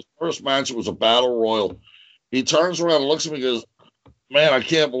actually his first match. It was a battle royal. He turns around and looks at me and goes, "Man, I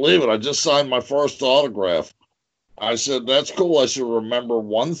can't believe it. I just signed my first autograph." I said, "That's cool." I said, "Remember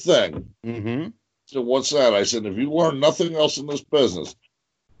one thing." Mm-hmm. So what's that? I said, "If you learn nothing else in this business,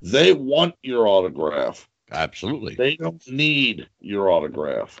 they want your autograph. Absolutely. They don't need your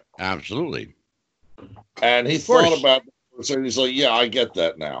autograph." Absolutely. And he thought about it, and he's like, "Yeah, I get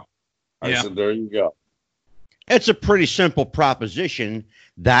that now." I said, "There you go." It's a pretty simple proposition.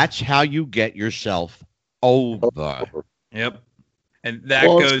 That's how you get yourself over. Yep. And that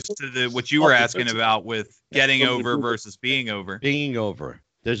goes to what you were asking about with getting over versus being over. Being over.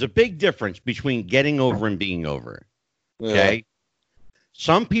 There's a big difference between getting over and being over. Okay?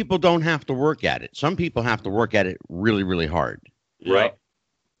 Some people don't have to work at it. Some people have to work at it really, really hard. Right.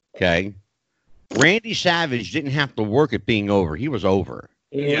 Okay? Randy Savage didn't have to work at being over. He was over.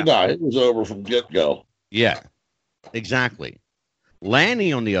 No, he was over from get-go. Yeah. Exactly.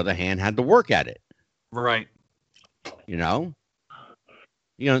 Lanny, on the other hand, had to work at it. Right. You know,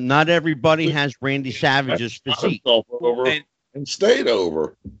 not everybody has Randy Savage's physique. Over and stayed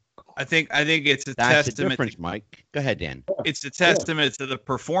over. I think it's a That's testament. The difference, Mike. Go ahead, Dan. It's a testament to the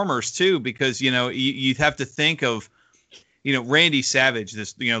performers too, because you have to think of Randy Savage,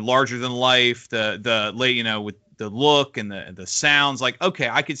 this larger than life, the with the look and the sounds. Like, okay,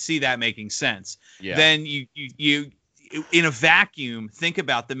 I could see that making sense. Yeah. Then you in a vacuum, think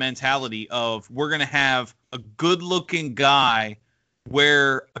about the mentality of we're going to have a good-looking guy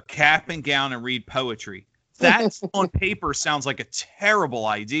wear a cap and gown and read poetry. That's on paper sounds like a terrible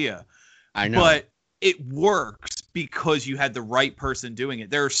idea. I know. But it works because you had the right person doing it.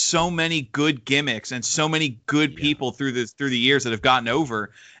 There are so many good gimmicks and so many good people through the years that have gotten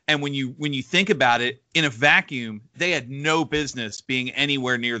over. And when you think about it, in a vacuum, they had no business being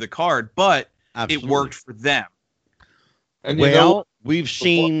anywhere near the card, but it worked for them. And we've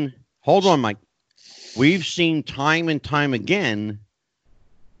seen. Hold on, Mike. We've seen time and time again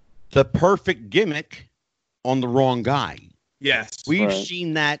the perfect gimmick on the wrong guy. Yes, we've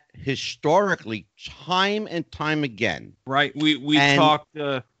seen that historically time and time again. Right. We talked.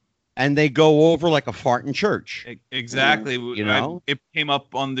 And they go over like a fart in church. Exactly. It came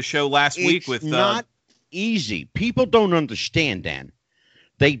up on the show last week with. It's not easy. People don't understand, Dan.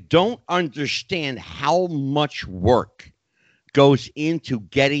 They don't understand how much work goes into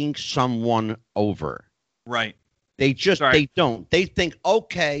getting someone over. Right. They don't. They think,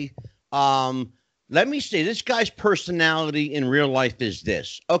 okay, let me see, this guy's personality in real life is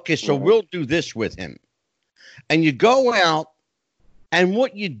this. Okay, so we'll do this with him. And you go out, and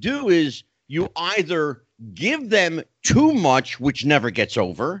what you do is you either give them too much, which never gets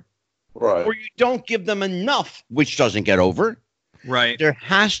over, or you don't give them enough, which doesn't get over. Right. There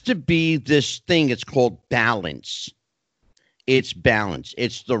has to be this thing. It's called balance. It's balance.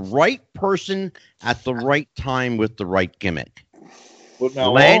 It's the right person at the right time with the right gimmick. But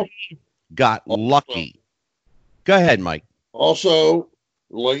now Lanny got lucky. Go ahead, Mike. Also,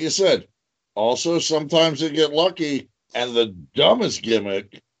 like you said, sometimes they get lucky, and the dumbest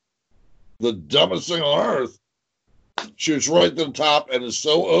gimmick, the dumbest thing on earth, shoots right to the top and is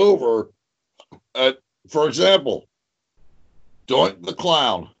so over. For example, Doink the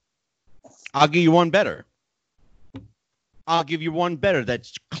Clown. I'll give you one better.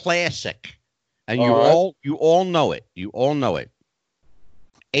 That's classic. And you all know it. You all know it.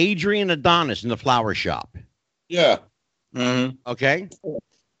 Adrian Adonis in the flower shop. Yeah. Mm-hmm. Okay.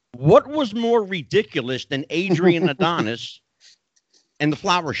 what was more ridiculous than Adrian Adonis and the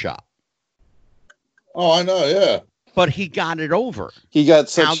flower shop? Oh, I know, yeah. But he got it over. He got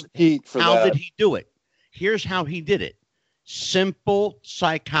such heat for that. How did he do it? Here's how he did it. Simple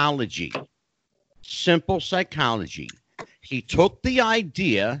psychology. Simple psychology. He took the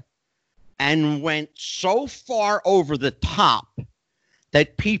idea and went so far over the top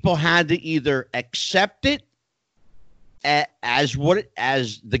that people had to either accept it as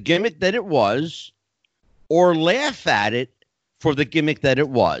the gimmick that it was, or laugh at it for the gimmick that it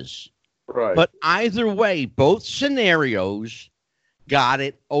was. Right. But either way, both scenarios got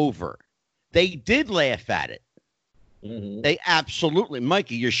it over. They did laugh at it. Mm-hmm. They absolutely,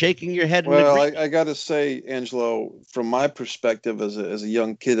 Mikey, you're shaking your head. Well, I got to say, Angelo, from my perspective as a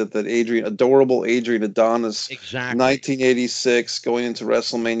young kid, at that adorable Adrian Adonis, exactly, 1986, going into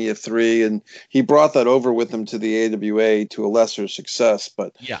WrestleMania 3, and he brought that over with him to the AWA to a lesser success.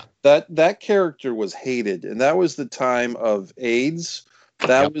 But yeah, that character was hated, and that was the time of AIDS.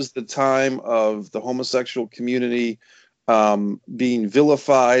 That was the time of the homosexual community being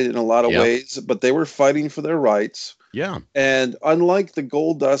vilified in a lot of ways, but they were fighting for their rights. Yeah. And unlike the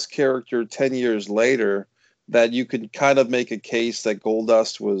Goldust character 10 years later, that you could kind of make a case that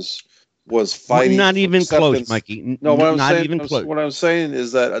Goldust was fighting. Not even close, Mikey. No, what I'm saying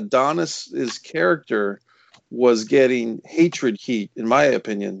is that Adonis's character was getting hatred heat, in my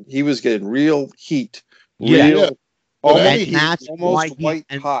opinion. He was getting real heat. Almost white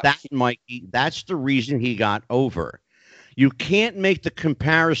hot. Mikey, that's the reason he got over. You can't make the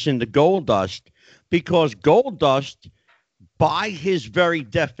comparison to Goldust, because Goldust, by his very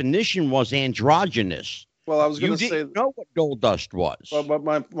definition, was androgynous. Well, I was going to say, you didn't know what Goldust was. But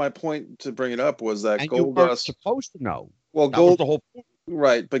my point to bring it up was that and Goldust, you weren't supposed to know. Well, that was the whole point.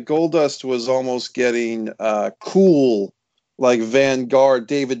 Right, but Goldust was almost getting cool, like Vanguard,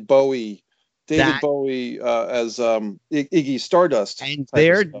 David Bowie as Iggy Stardust. And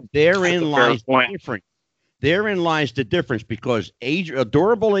therein lies the difference. Therein lies the difference, because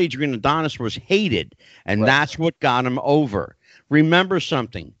adorable Adrian Adonis was hated, and that's what got him over. Remember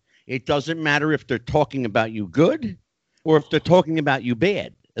something. It doesn't matter if they're talking about you good or if they're talking about you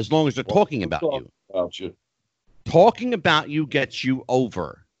bad, as long as they're talking about you. Talking about you gets you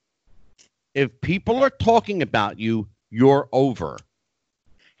over. If people are talking about you, you're over.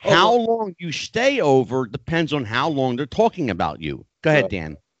 How long you stay over depends on how long they're talking about you. Go ahead,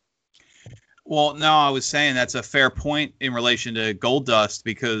 Dan. Well, no, I was saying that's a fair point in relation to Goldust,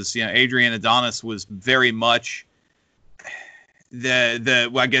 because Adrian Adonis was very much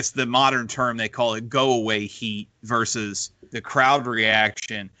I guess the modern term they call it go away heat versus the crowd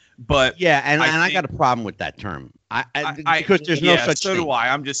reaction. But yeah, and I got a problem with that term. Because there's no such thing. So do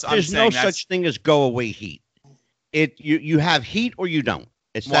I. There's no such thing as go away heat. You have heat or you don't.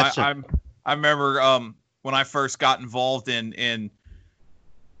 It's that simple. I remember when I first got involved in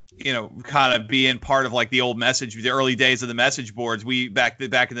kind of being part of like the early days of the message boards. We back in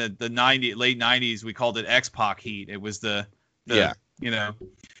the late 90s, we called it X-Pac heat. It was the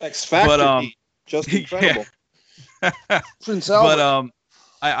X Factor heat. Just incredible. Prince Albert.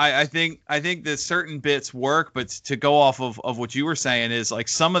 But I think that certain bits work, but to go off of what you were saying is like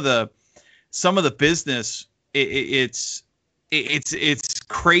some of the business, it's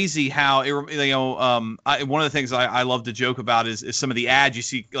crazy how one of the things I love to joke about is some of the ads you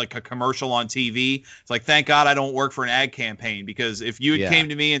see, like a commercial on TV. It's like, thank God I don't work for an ad campaign, because if you came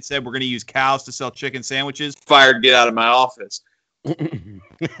to me and said we're going to use cows to sell chicken sandwiches, fired, get out of my office.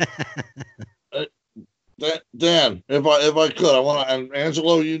 Dan, if I could, I want to, and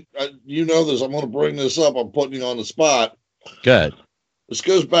Angelo, you know this, I'm going to bring this up. I'm putting you on the spot. Good. This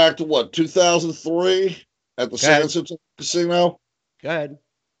goes back to what, 2003 at the San Francisco Casino. Good.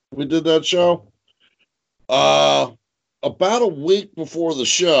 We did that show. About a week before the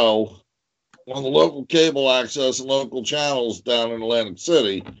show, on the local cable access and local channels down in Atlantic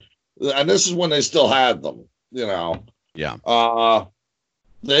City, and this is when they still had them, Yeah.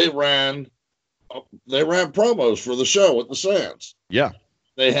 They ran promos for the show at the Sands. Yeah.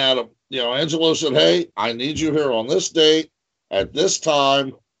 They had Angelo said, "Hey, I need you here on this date at this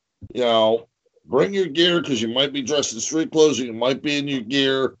time. Bring your gear, because you might be dressed in street clothes, or you might be in your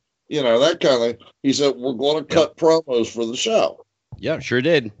gear, that kind of thing." He said, "We're going to cut promos for the show." Yeah, sure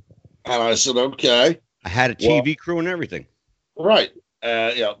did. And I said, "Okay." I had a TV crew and everything. Right.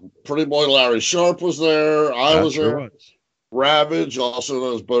 Pretty Boy Larry Sharp was there. I was there. Ravage, also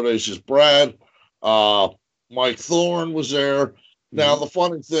known as Bodacious Brad. Mike Thorne was there. Now, the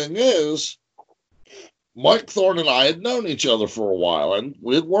funny thing is, Mike Thorne and I had known each other for a while, and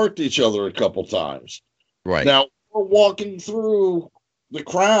we had worked each other a couple times. Right. Now, we're walking through the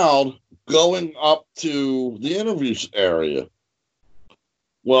crowd going up to the interviews area.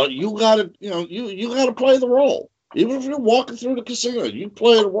 Well, you got to, you got to play the role. Even if you're walking through the casino, you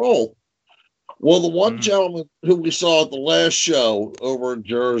play the role. Well, the one gentleman who we saw at the last show over in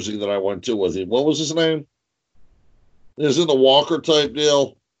Jersey that I went to with him, what was his name? Is it the Walker type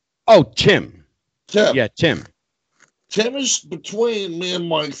deal? Oh, Tim. Tim. Yeah, Tim. Tim is between me and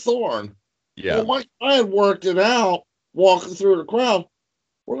Mike Thorne. Yeah. Well, I had worked it out walking through the crowd.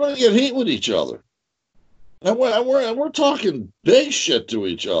 We're going to get heat with each other. And we're talking big shit to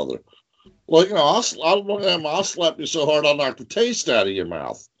each other. Like, I'll look at him, I'll slap you so hard I'll knock the taste out of your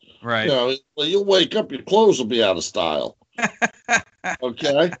mouth. Right. You'll wake up, your clothes will be out of style.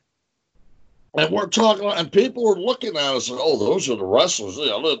 Okay? And we're talking, and people are looking at us like, oh, those are the wrestlers.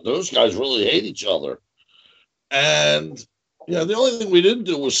 Those guys really hate each other. And, the only thing we didn't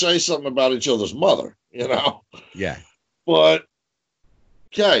do was say something about each other's mother, Yeah. But,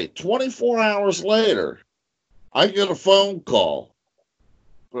 okay, 24 hours later, I get a phone call.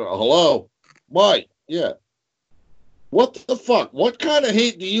 Hello? Mike, yeah. What the fuck? What kind of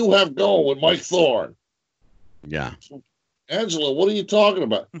heat do you have going with Mike Thorne? Yeah. Angelo, what are you talking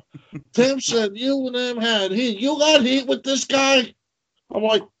about? Tim said you and him had heat. You got heat with this guy? I'm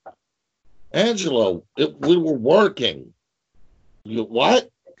like, Angelo, we were working. You what?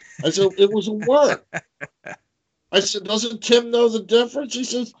 I said, it was a work. I said, doesn't Tim know the difference? He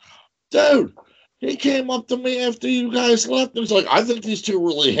says, dude, he came up to me after you guys left. And he's like, I think these two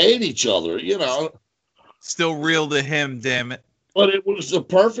really hate each other, Still real to him, damn it. But it was the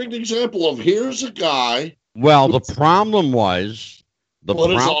perfect example of here's a guy. Well, the problem was,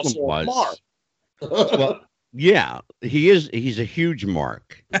 Mark. Well, yeah, he's a huge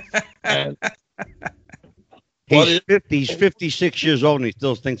mark. He's 56 years old and he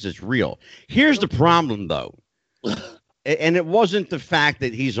still thinks it's real. Here's the problem, though. And it wasn't the fact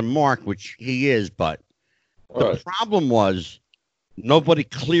that he's a mark, which he is, but the problem was nobody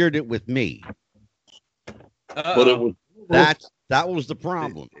cleared it with me. But it was that was the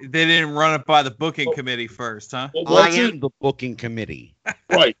problem. They didn't run it by the booking committee first, huh? I am the booking committee.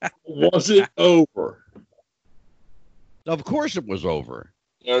 Right. Was it over? Of course it was over.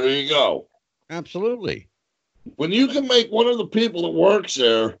 There you go. Absolutely. When you can make one of the people that works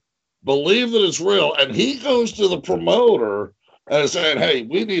there believe that it's real, and he goes to the promoter and saying, hey,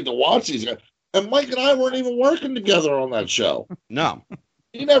 we need to watch these guys. And Mike and I weren't even working together on that show. No.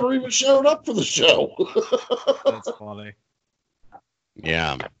 He never even showed up for the show. That's funny.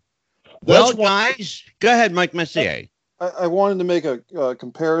 Yeah. Well, guys, go ahead, Mike Messier. I wanted to make a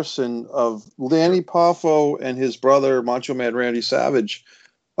comparison of Lanny Poffo and his brother, Macho Man Randy Savage,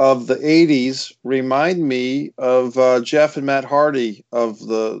 of the 80s. Remind me of Jeff and Matt Hardy of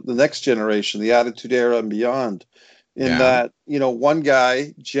the next generation, the Attitude Era and beyond. In that, one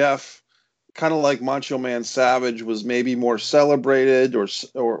guy, Jeff, kind of like Macho Man Savage, was maybe more celebrated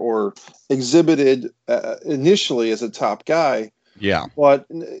or exhibited initially as a top guy. Yeah. But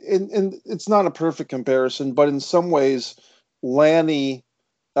and it's not a perfect comparison, but in some ways, Lanny,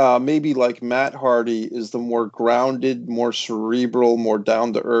 maybe like Matt Hardy, is the more grounded, more cerebral, more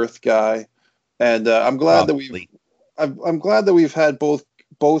down to earth guy. And I'm glad that we've had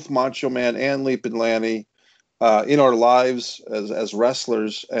both Macho Man and Leapin Lanny in our lives as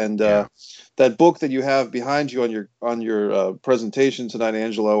wrestlers. And that book that you have behind you on your presentation tonight,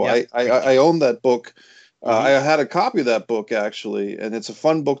 Angelo, I own that book. I had a copy of that book actually, and it's a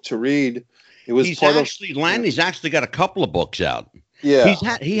fun book to read. It was Lanny's actually got a couple of books out. Yeah,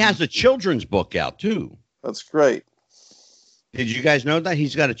 he has a children's book out too. That's great. Did you guys know that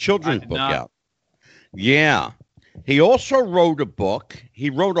he's got a children's book out? Yeah. He also wrote a book. He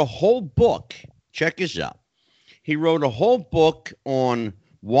wrote a whole book. Check this out. He wrote a whole book on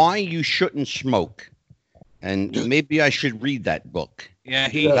why you shouldn't smoke, and maybe I should read that book. Yeah,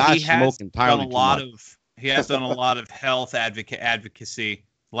 he has done a lot of health advocacy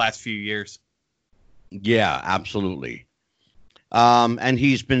the last few years. Yeah, absolutely. And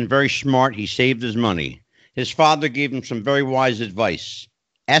he's been very smart. He saved his money. His father gave him some very wise advice.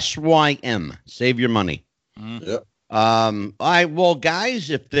 SYM, save your money. Yep. All right, well, guys,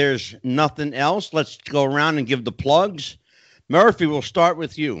 if there's nothing else, let's go around and give the plugs. Murphy, we'll start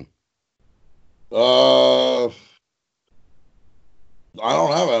with you. I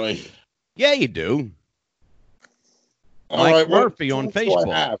don't have any. Yeah, you do. Mike Murphy on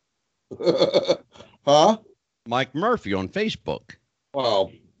Facebook. Huh? Mike Murphy on Facebook.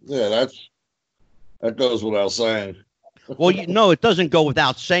 Well, yeah, that goes without saying. Well, no, it doesn't go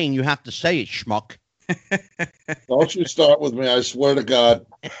without saying. You have to say it, schmuck. Don't you start with me, I swear to God.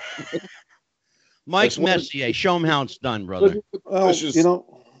 Mike Messier, show him how it's done, brother. Well, you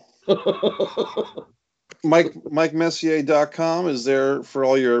know, MikeMessier.com is there for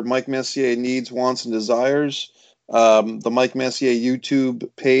all your Mike Messier needs, wants, and desires. The Mike Messier YouTube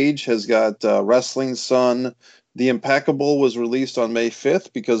page has got Wrestling Sun. The Impeccable was released on May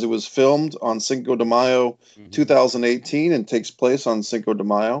 5th because it was filmed on Cinco de Mayo 2018 and takes place on Cinco de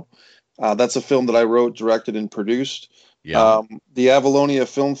Mayo. That's a film that I wrote, directed, and produced. Yeah. The Avalonia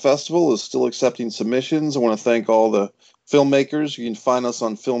Film Festival is still accepting submissions. I want to thank all the filmmakers. You can find us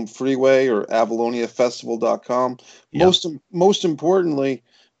on Film Freeway or avaloniafestival.com. Yeah. Most importantly,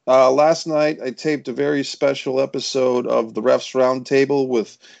 last night I taped a very special episode of the Refs Roundtable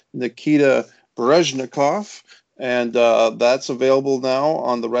with Nikita Berezhnikov, and that's available now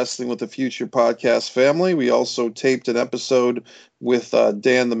on the Wrestling with the Future podcast family. We also taped an episode with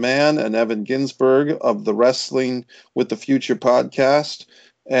Dan the Man and Evan Ginsberg of the Wrestling with the Future podcast,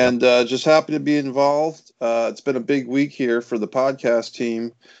 and just happy to be involved. It's been a big week here for the podcast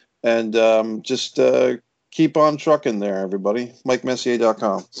team, and just keep on trucking there, everybody.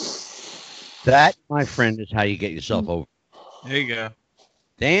 MikeMessier.com. That, my friend, is how you get yourself over. There you go.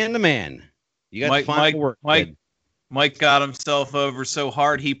 Dan the Man. You got to find work. Mike got himself over so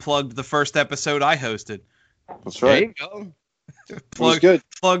hard he plugged the first episode I hosted. That's right. There you go.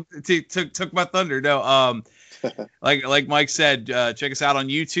 Took my thunder. No, like Mike said, check us out on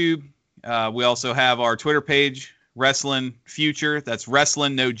YouTube. We also have our Twitter page, Wrestling Future. That's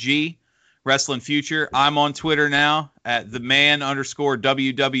Wrestling No G, Wrestling Future. I'm on Twitter now at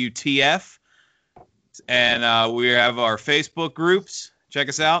 @theman_WWTF, and we have our Facebook groups. Check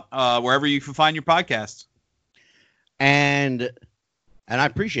us out wherever you can find your podcasts. And I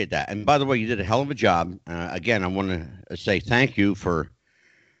appreciate that. And by the way, you did a hell of a job. Again, I want to say thank you for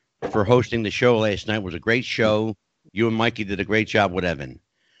hosting the show last night. It was a great show. You and Mikey did a great job with Evan.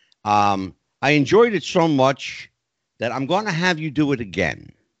 I enjoyed it so much that I'm going to have you do it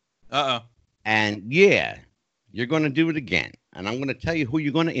again. Uh-oh. And yeah, you're going to do it again. And I'm going to tell you who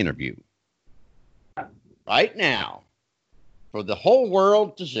you're going to interview right now for the whole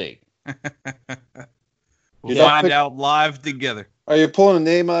world to see. We'll find out live together. Are you pulling a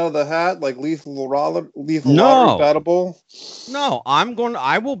name out of the hat like Lethal Lottery Battle? No,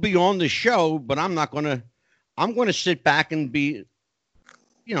 I will be on the show, but I'm going to sit back and be,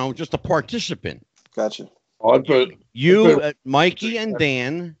 just a participant. Gotcha. Mikey and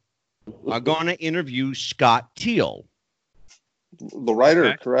Dan are going to interview Scott Teal. The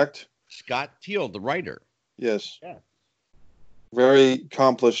writer, correct? Scott Teal, the writer. Yes. Yeah. Very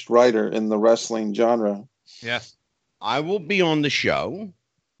accomplished writer in the wrestling genre. Yes. I will be on the show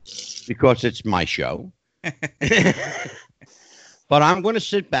because it's my show. But I'm going to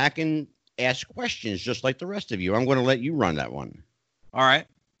sit back and ask questions just like the rest of you. I'm going to let you run that one. All right.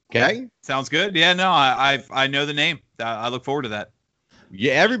 Okay. Sounds good. Yeah, no, I know the name. I look forward to that.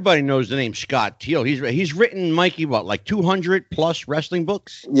 Yeah, everybody knows the name Scott Teal. He's written, Mikey, like 200 plus wrestling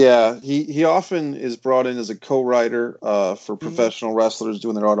books? Yeah, he often is brought in as a co-writer for professional wrestlers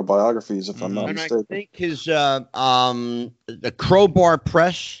doing their autobiographies, if I'm not mistaken. I think his the Crowbar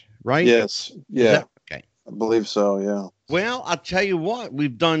Press, right? Yes. Yeah. Okay. I believe so, yeah. Well, I'll tell you what.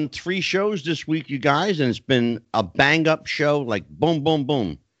 We've done 3 shows this week, you guys, and it's been a bang-up show, like boom, boom,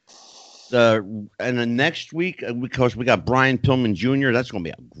 boom. And the next week, because we got Brian Pillman Jr., that's going to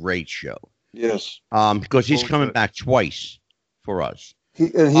be a great show. Yes. Because he's coming back twice for us. He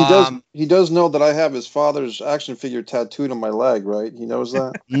does know that I have his father's action figure tattooed on my leg, right? He knows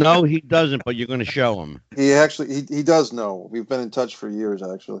that? No, he doesn't, but you're going to show him. He does know. We've been in touch for years,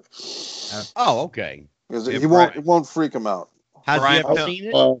 actually. Oh, okay. Because it won't freak him out. Has he ever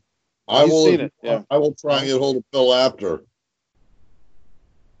seen it? He's seen it, yeah. I will try and get hold of Bill after.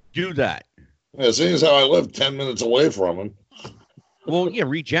 Do that. Yeah, seeing as how I live 10 minutes away from him. Well, yeah,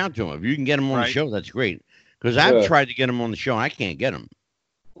 reach out to him. If you can get him on the show, that's great. Because I've tried to get him on the show, and I can't get him.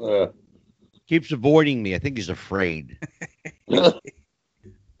 Keeps avoiding me. I think he's afraid. Either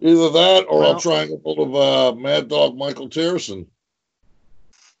that, or I'll try and get hold of Mad Dog Michael Tierson.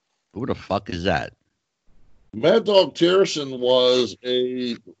 Who the fuck is that? Mad Dog Tierson was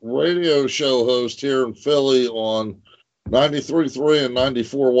a radio show host here in Philly on 93.3 and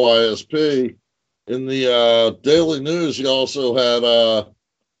 94 YSP. In the Daily News, he also had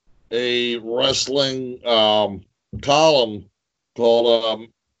a wrestling column called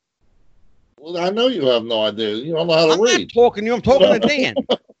I know you have no idea. You don't know how to read. I'm not talking to you. I'm talking to Dan.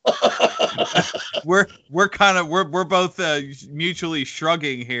 We're both mutually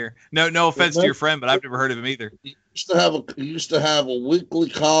shrugging here. No offense to your friend, but I've never heard of him either. He used to have a weekly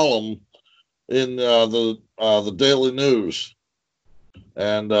column in the Daily News.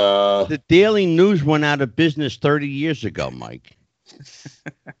 And the Daily News went out of business 30 years ago, Mike.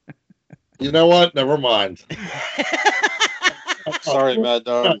 You know what? Never mind. Sorry, Mad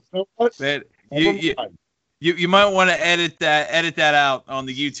Dog. Man, you might want to edit that out on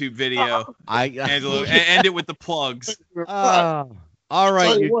the YouTube video. Angelo, end it with the plugs. All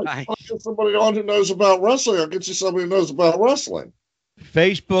right, you guys. I'll get somebody on who knows about wrestling. I'll get you somebody who knows about wrestling.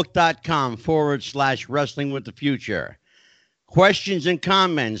 Facebook.com/Wrestling with the Future. Questions and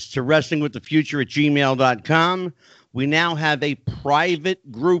comments to wrestlingwiththefuture@gmail.com. We now have a private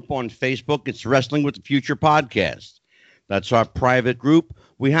group on Facebook. It's Wrestling with the Future Podcast. That's our private group.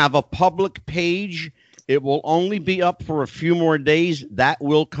 We have a public page. It will only be up for a few more days. That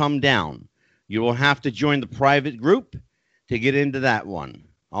will come down. You will have to join the private group to get into that one.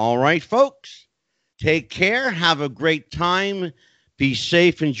 All right, folks. Take care. Have a great time. Be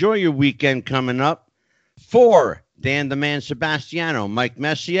safe. Enjoy your weekend coming up. For Dan the Man Sebastiano, Mike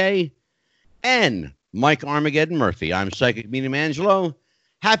Messier, and Mike Armageddon Murphy, I'm Psychic Medium Angelo.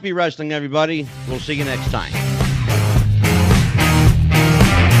 Happy wrestling, everybody. We'll see you next time.